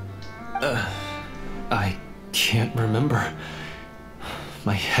with it? I can't remember.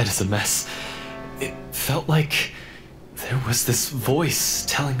 My head is a mess. It felt like there was this voice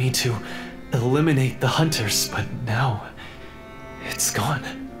telling me to eliminate the hunters, but now it's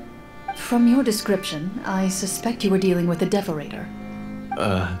gone. From your description, I suspect you were dealing with a devorator.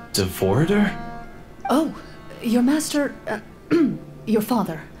 Devorator? Oh, your master, your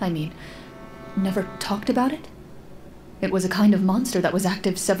father, I mean, never talked about it? It was a kind of monster that was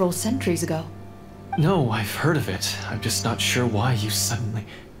active several centuries ago. No, I've heard of it. I'm just not sure why you suddenly...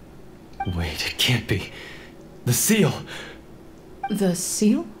 Wait, it can't be. The seal! The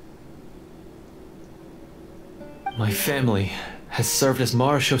seal? My family has served as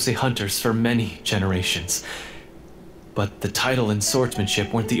Marechaussee hunters for many generations. But the title and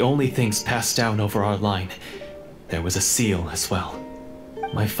swordsmanship weren't the only things passed down over our line. There was a seal as well.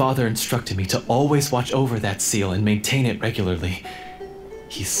 My father instructed me to always watch over that seal and maintain it regularly.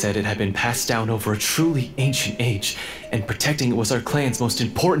 He said it had been passed down over a truly ancient age, and protecting it was our clan's most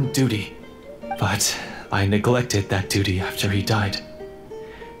important duty. But I neglected that duty after he died.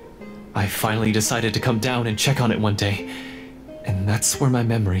 I finally decided to come down and check on it one day, and that's where my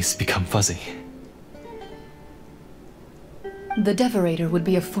memories become fuzzy. The devorator would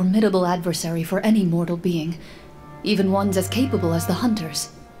be a formidable adversary for any mortal being, even ones as capable as the hunters.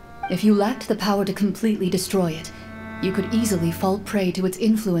 If you lacked the power to completely destroy it, you could easily fall prey to its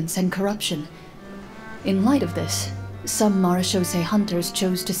influence and corruption. In light of this, some Marechaussee hunters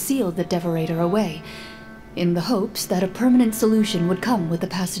chose to seal the devorator away, in the hopes that a permanent solution would come with the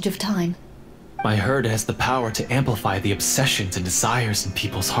passage of time. I heard it has the power to amplify the obsessions and desires in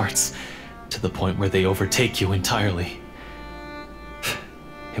people's hearts, to the point where they overtake you entirely.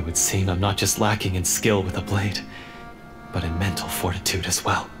 It would seem I'm not just lacking in skill with a blade, but in mental fortitude as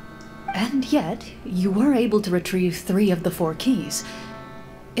well. And yet, you were able to retrieve 3 of the 4 keys.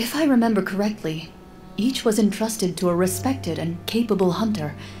 If I remember correctly, each was entrusted to a respected and capable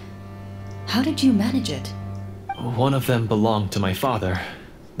hunter. How did you manage it? One of them belonged to my father.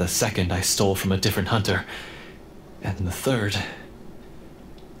 The second I stole from a different hunter. And the third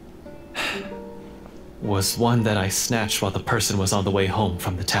was one that I snatched while the person was on the way home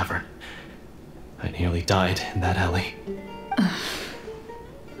from the tavern. I nearly died in that alley.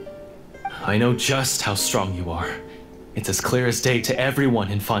 I know just how strong you are. It's as clear as day to everyone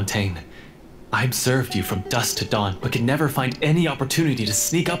in Fontaine. I observed you from dusk to dawn, but could never find any opportunity to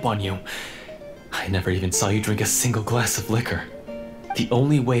sneak up on you. I never even saw you drink a single glass of liquor. The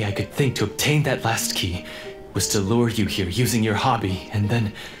only way I could think to obtain that last key was to lure you here using your hobby, and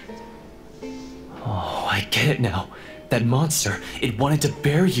then... Oh, I get it now. That monster, it wanted to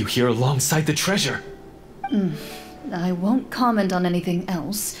bury you here alongside the treasure. I won't comment on anything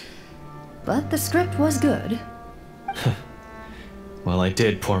else, but the script was good. Well, I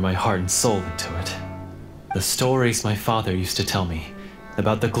did pour my heart and soul into it. The stories my father used to tell me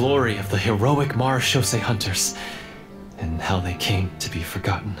about the glory of the heroic Marechaussee hunters and how they came to be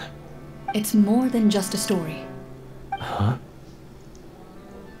forgotten. It's more than just a story. Huh?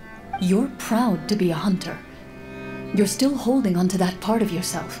 You're proud to be a hunter. You're still holding onto that part of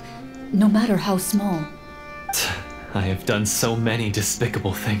yourself, no matter how small. I have done so many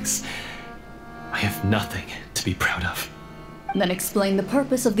despicable things. I have nothing to be proud of. Then explain the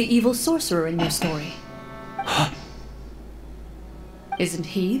purpose of the evil sorcerer in your story. Isn't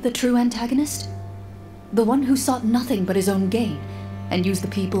he the true antagonist? The one who sought nothing but his own gain, and used the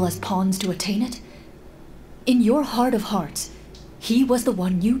people as pawns to attain it? In your heart of hearts, he was the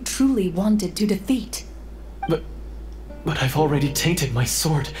one you truly wanted to defeat. But I've already tainted my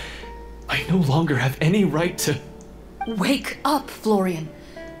sword. I no longer have any right to... Wake up, Florian.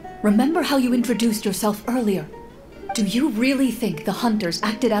 Remember how you introduced yourself earlier. Do you really think the hunters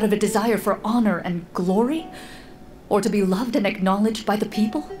acted out of a desire for honor and glory? Or to be loved and acknowledged by the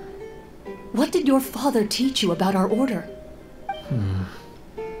people? What did your father teach you about our order?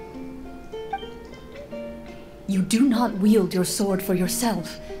 You do not wield your sword for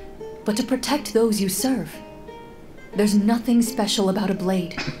yourself, but to protect those you serve. There's nothing special about a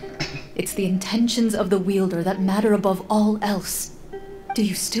blade. It's the intentions of the wielder that matter above all else. Do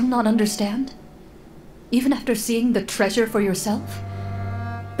you still not understand? Even after seeing the treasure for yourself?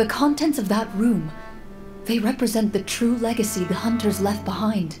 The contents of that room, they represent the true legacy the hunters left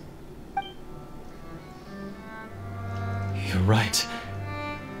behind. You're right.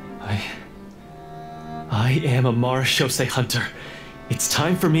 I am a Marechaussee hunter. It's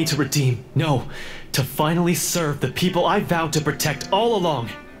time for me to redeem, no, to finally serve the people I vowed to protect all along.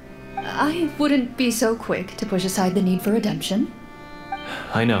 I wouldn't be so quick to push aside the need for redemption.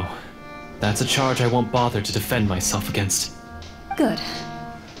 I know. That's a charge I won't bother to defend myself against. Good.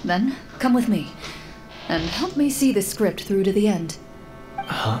 Then, come with me, and help me see the script through to the end.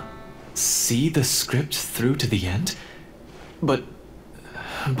 Huh? See the script through to the end? But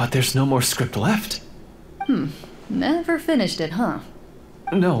there's no more script left. Never finished it, huh?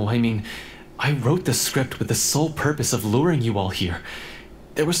 No, I mean, I wrote the script with the sole purpose of luring you all here.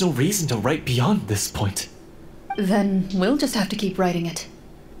 There was no reason to write beyond this point. Then we'll just have to keep writing it.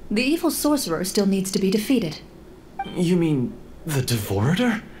 The evil sorcerer still needs to be defeated. You mean the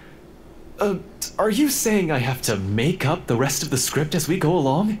Devorator? Are you saying I have to make up the rest of the script as we go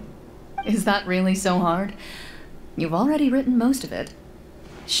along? Is that really so hard? You've already written most of it.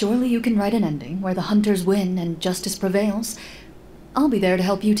 Surely you can write an ending where the hunters win and justice prevails. I'll be there to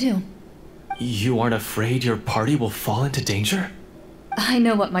help you too. You aren't afraid your party will fall into danger? I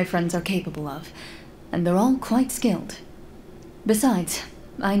know what my friends are capable of, and they're all quite skilled. Besides,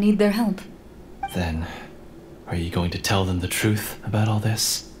 I need their help. Then, are you going to tell them the truth about all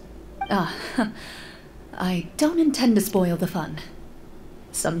this? I don't intend to spoil the fun.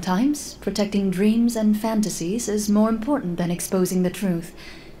 Sometimes, protecting dreams and fantasies is more important than exposing the truth.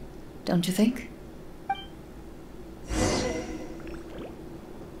 Don't you think?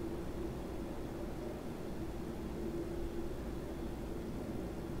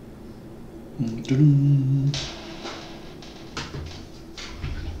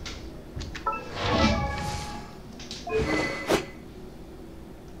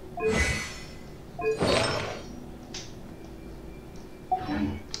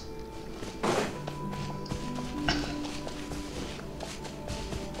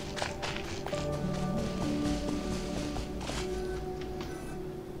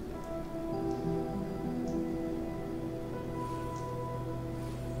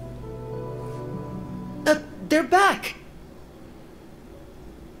 They're back!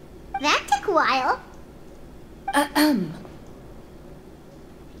 That took a while.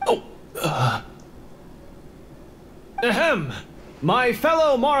 Oh, ahem! My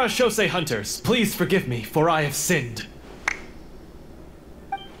fellow Marashose hunters, please forgive me, for I have sinned.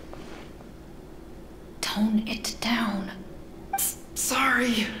 Tone it down.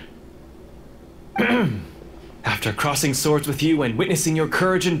 Sorry. After crossing swords with you and witnessing your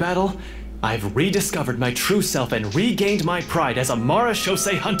courage in battle, I've rediscovered my true self and regained my pride as a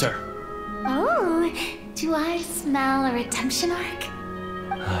Marashose hunter. Oh, do I smell a redemption arc?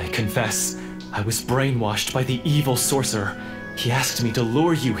 I confess, I was brainwashed by the evil sorcerer. He asked me to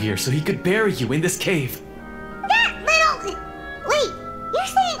lure you here so he could bury you in this cave. That little... Wait, you're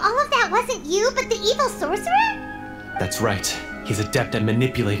saying all of that wasn't you, but the evil sorcerer? That's right. He's adept at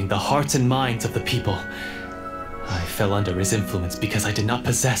manipulating the hearts and minds of the people. I fell under his influence because I did not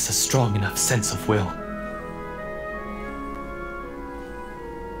possess a strong enough sense of will.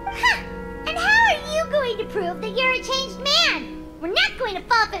 Huh! And how are you going to prove that you're a changed man? We're not going to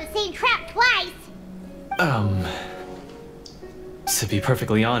fall for the same trap twice. To be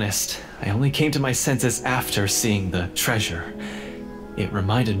perfectly honest, I only came to my senses after seeing the treasure. It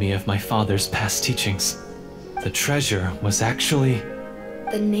reminded me of my father's past teachings. The treasure was actually...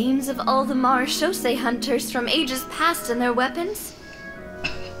 The names of all the Marashose hunters from ages past and their weapons?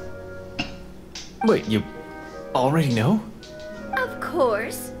 Wait, you already know? Of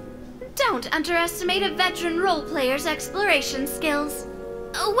course. Don't underestimate a veteran role-player's exploration skills.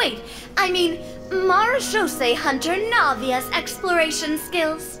 Oh wait, I mean Marashose hunter Navia's exploration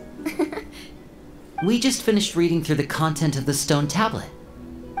skills. We just finished reading through the content of the stone tablet.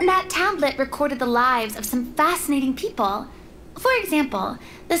 That tablet recorded the lives of some fascinating people. For example,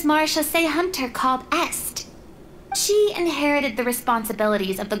 this Marashose hunter called Est. She inherited the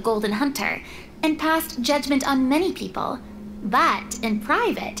responsibilities of the Golden Hunter and passed judgment on many people. But in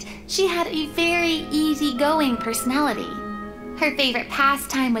private, she had a very easygoing personality. Her favorite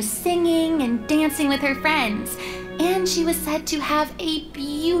pastime was singing and dancing with her friends, and she was said to have a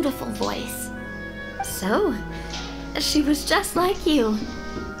beautiful voice. So, she was just like you.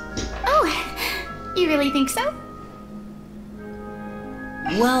 Oh, you really think so?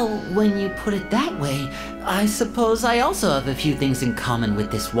 Well, when you put it that way, I suppose I also have a few things in common with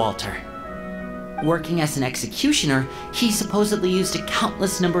this Walter. Working as an executioner, he supposedly used a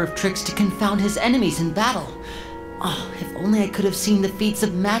countless number of tricks to confound his enemies in battle. Oh, if only I could have seen the feats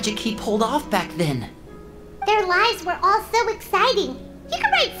of magic he pulled off back then. Their lives were all so exciting. You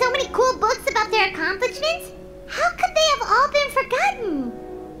could write so many cool books about their accomplishments. How could they have all been forgotten?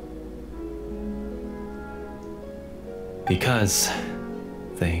 Because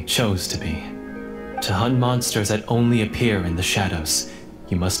they chose to be. To hunt monsters that only appear in the shadows,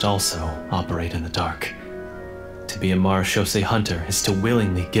 you must also operate in the dark. To be a Marashose hunter is to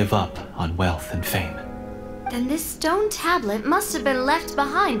willingly give up on wealth and fame. Then this stone tablet must have been left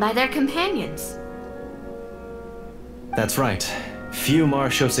behind by their companions. That's right. Few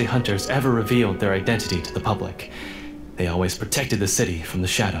Marashose hunters ever revealed their identity to the public. They always protected the city from the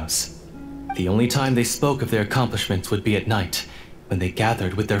shadows. The only time they spoke of their accomplishments would be at night, when they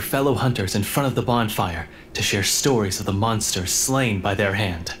gathered with their fellow hunters in front of the bonfire to share stories of the monsters slain by their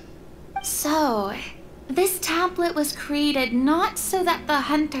hand. So, this tablet was created not so that the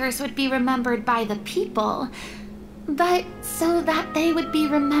hunters would be remembered by the people, but so that they would be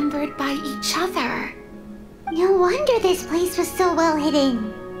remembered by each other. No wonder this place was so well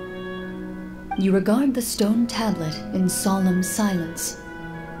hidden. You regard the stone tablet in solemn silence.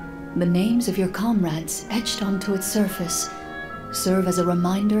 The names of your comrades etched onto its surface serve as a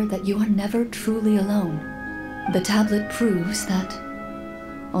reminder that you are never truly alone. The tablet proves that,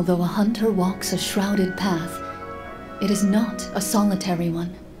 although a hunter walks a shrouded path, it is not a solitary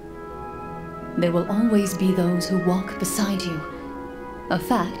one. There will always be those who walk beside you, a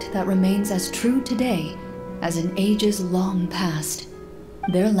fact that remains as true today as in ages long past.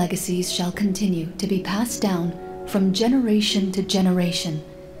 Their legacies shall continue to be passed down from generation to generation,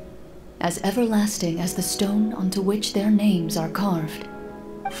 as everlasting as the stone onto which their names are carved.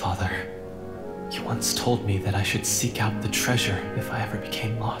 Father, you once told me that I should seek out the treasure if I ever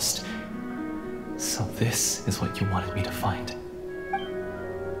became lost. So this is what you wanted me to find.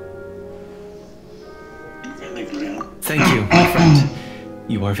 Thank you, my friend.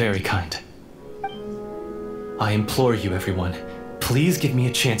 You are very kind. I implore you, everyone, please give me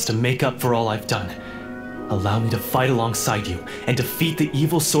a chance to make up for all I've done. Allow me to fight alongside you and defeat the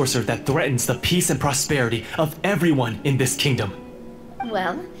evil sorcerer that threatens the peace and prosperity of everyone in this kingdom.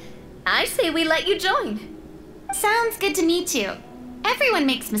 Well, I say we let you join. Sounds good to me too. Everyone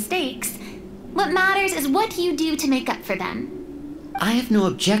makes mistakes. What matters is what you do to make up for them. I have no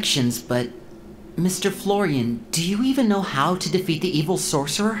objections, but... Mr. Florian, do you even know how to defeat the evil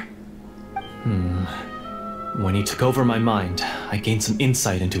sorcerer? When he took over my mind, I gained some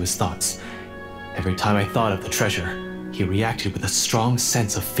insight into his thoughts. Every time I thought of the treasure, he reacted with a strong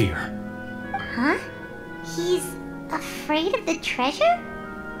sense of fear. Huh? He's afraid of the treasure?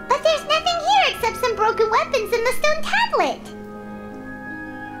 But there's nothing here except some broken weapons and the stone tablet!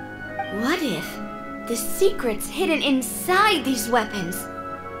 What if the secret's hidden inside these weapons?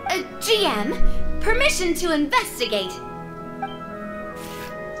 GM, permission to investigate!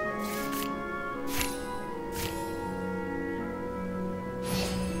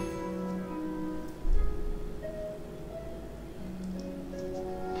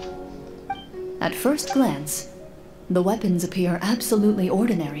 At first glance, the weapons appear absolutely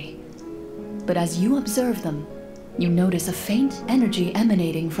ordinary. But as you observe them, you notice a faint energy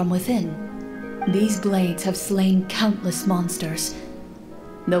emanating from within. These blades have slain countless monsters.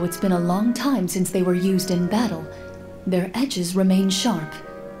 Though it's been a long time since they were used in battle, their edges remain sharp,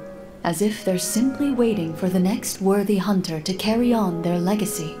 as if they're simply waiting for the next worthy hunter to carry on their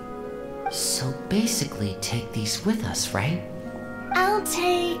legacy. So basically, take these with us, right? I'll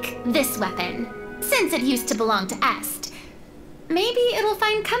take this weapon, since it used to belong to Est. Maybe it'll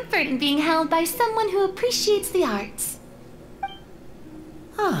find comfort in being held by someone who appreciates the arts.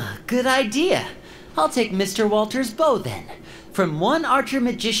 Ah, good idea. I'll take Mr. Walter's bow then, from one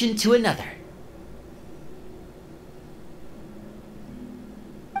archer-magician to another.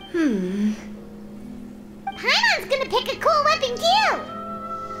 Paimon's gonna pick a cool weapon too!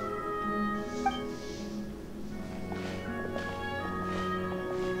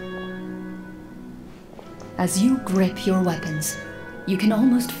 As you grip your weapons, you can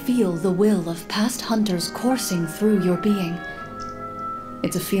almost feel the will of past hunters coursing through your being.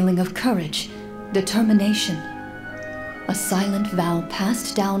 It's a feeling of courage, determination, a silent vow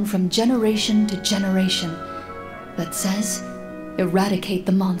passed down from generation to generation that says, eradicate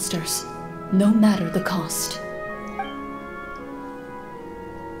the monsters, no matter the cost.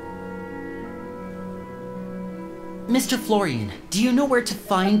 Mr. Florian, do you know where to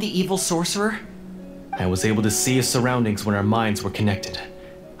find the evil sorcerer? I was able to see his surroundings when our minds were connected.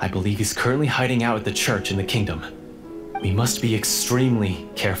 I believe he's currently hiding out at the church in the kingdom. We must be extremely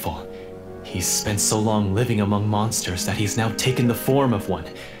careful. He's spent so long living among monsters that he's now taken the form of one.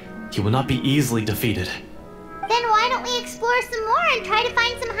 He will not be easily defeated. Then why don't we explore some more and try to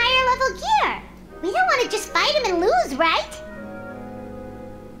find some higher level gear? We don't want to just fight him and lose, right?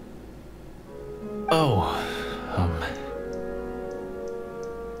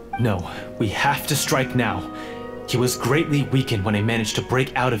 No, we have to strike now. He was greatly weakened when I managed to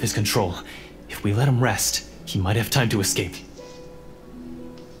break out of his control. If we let him rest, he might have time to escape.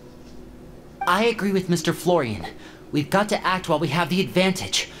 I agree with Mr. Florian. We've got to act while we have the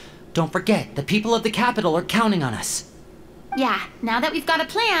advantage. Don't forget, the people of the capital are counting on us. Yeah, now that we've got a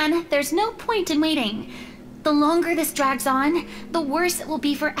plan, there's no point in waiting. The longer this drags on, the worse it will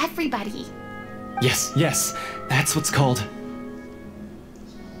be for everybody. Yes, that's what's called...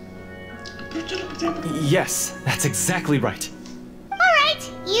 Yes, that's exactly right.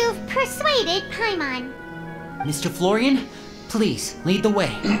 Alright, you've persuaded Paimon. Mr. Florian, please, lead the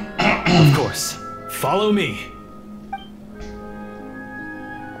way. Of course. Follow me.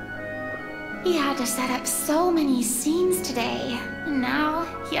 He had to set up so many scenes today, and now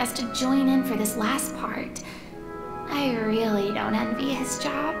he has to join in for this last part. I really don't envy his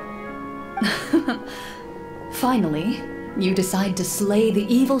job. Finally, you decide to slay the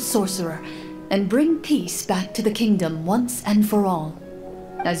evil sorcerer and bring peace back to the kingdom once and for all.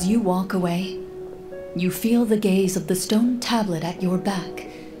 As you walk away, you feel the gaze of the stone tablet at your back,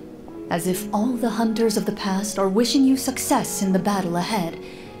 as if all the hunters of the past are wishing you success in the battle ahead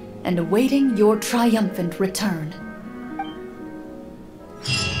and awaiting your triumphant return.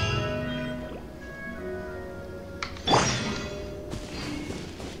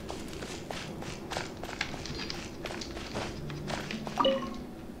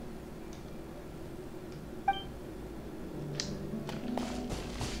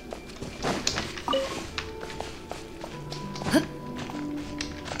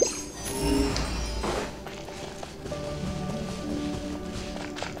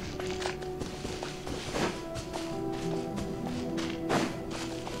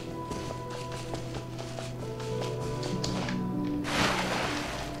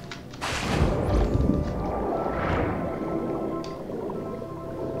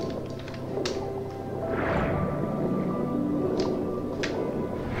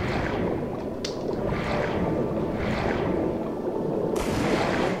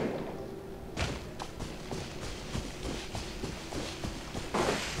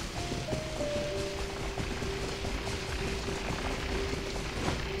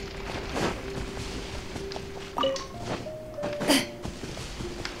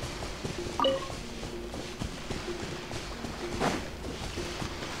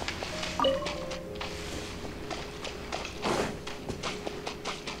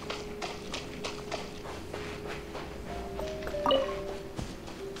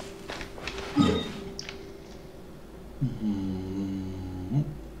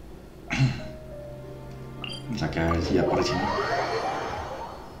 Vamos acá a ver si ya apareció.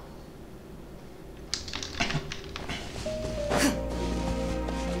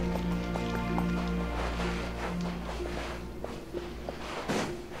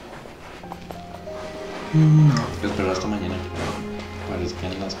 Voy a esperar hasta mañana.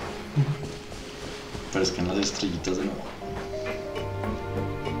 Parezcan las estrellitas de nuevo.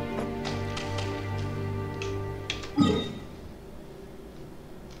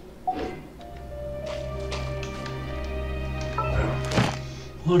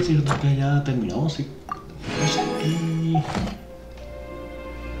 Por cierto que ya terminamos y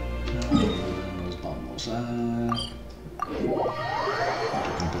nos vamos a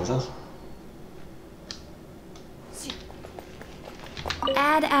recompensas.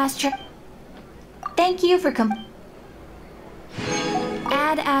 Add Astra. Thank you for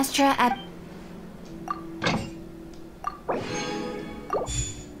Add Astra at.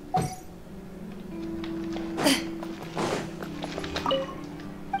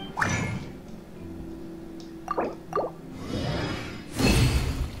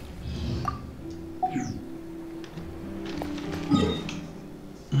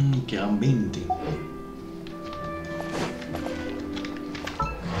 Quedan 20.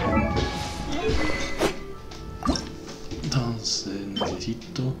 Entonces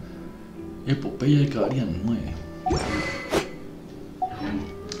necesito epopeya y quedarían 9.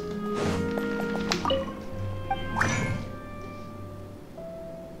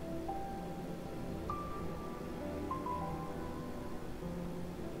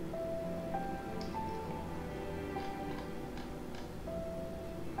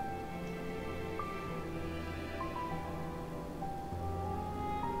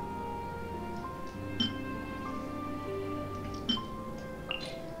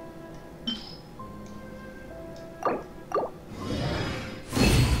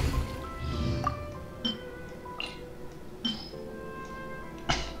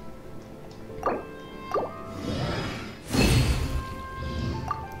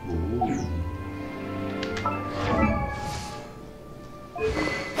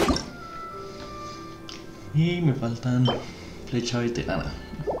 Y me faltan flecha veterana.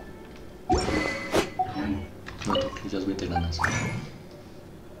 4 flechas veteranas.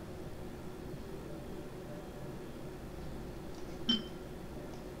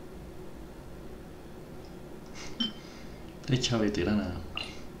 Flecha veterana.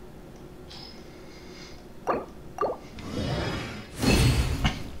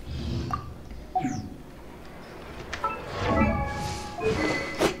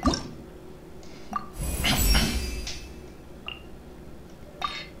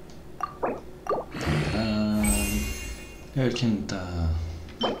 De 80.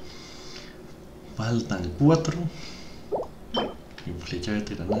 Faltan 4. Y flecha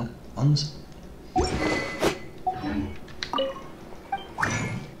veterana 11.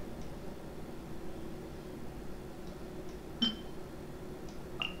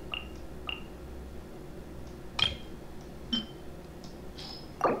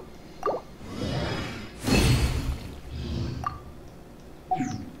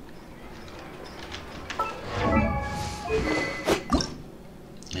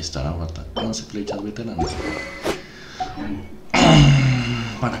 Estará falta 11 flechas veteranas.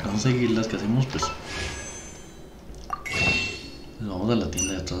 Para conseguirlas, que hacemos? Pues vamos a la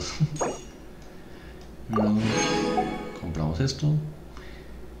tienda de atrás. Compramos esto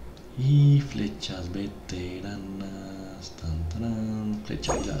y flechas veteranas.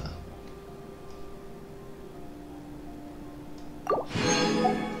 Flecha helada.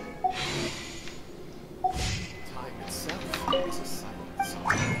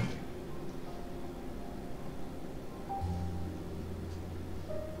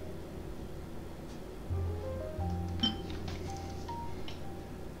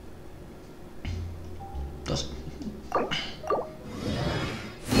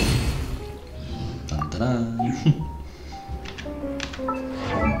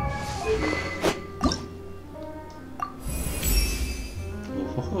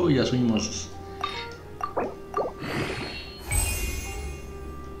 Ya subimos.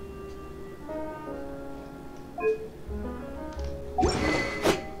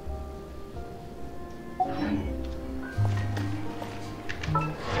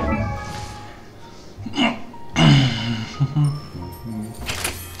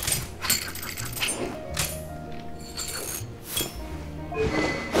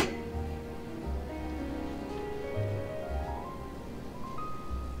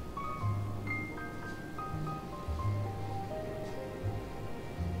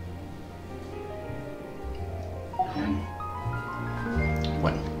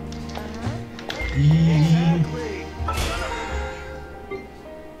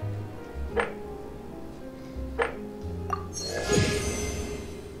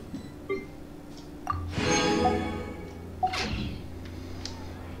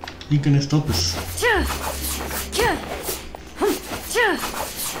 Y con esto pues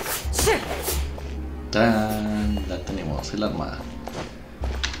 ¡tan! Ya tenemos el arma.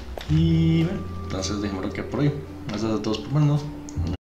 Y bueno, entonces dejémoslo que por hoy. Gracias a todos por vernos.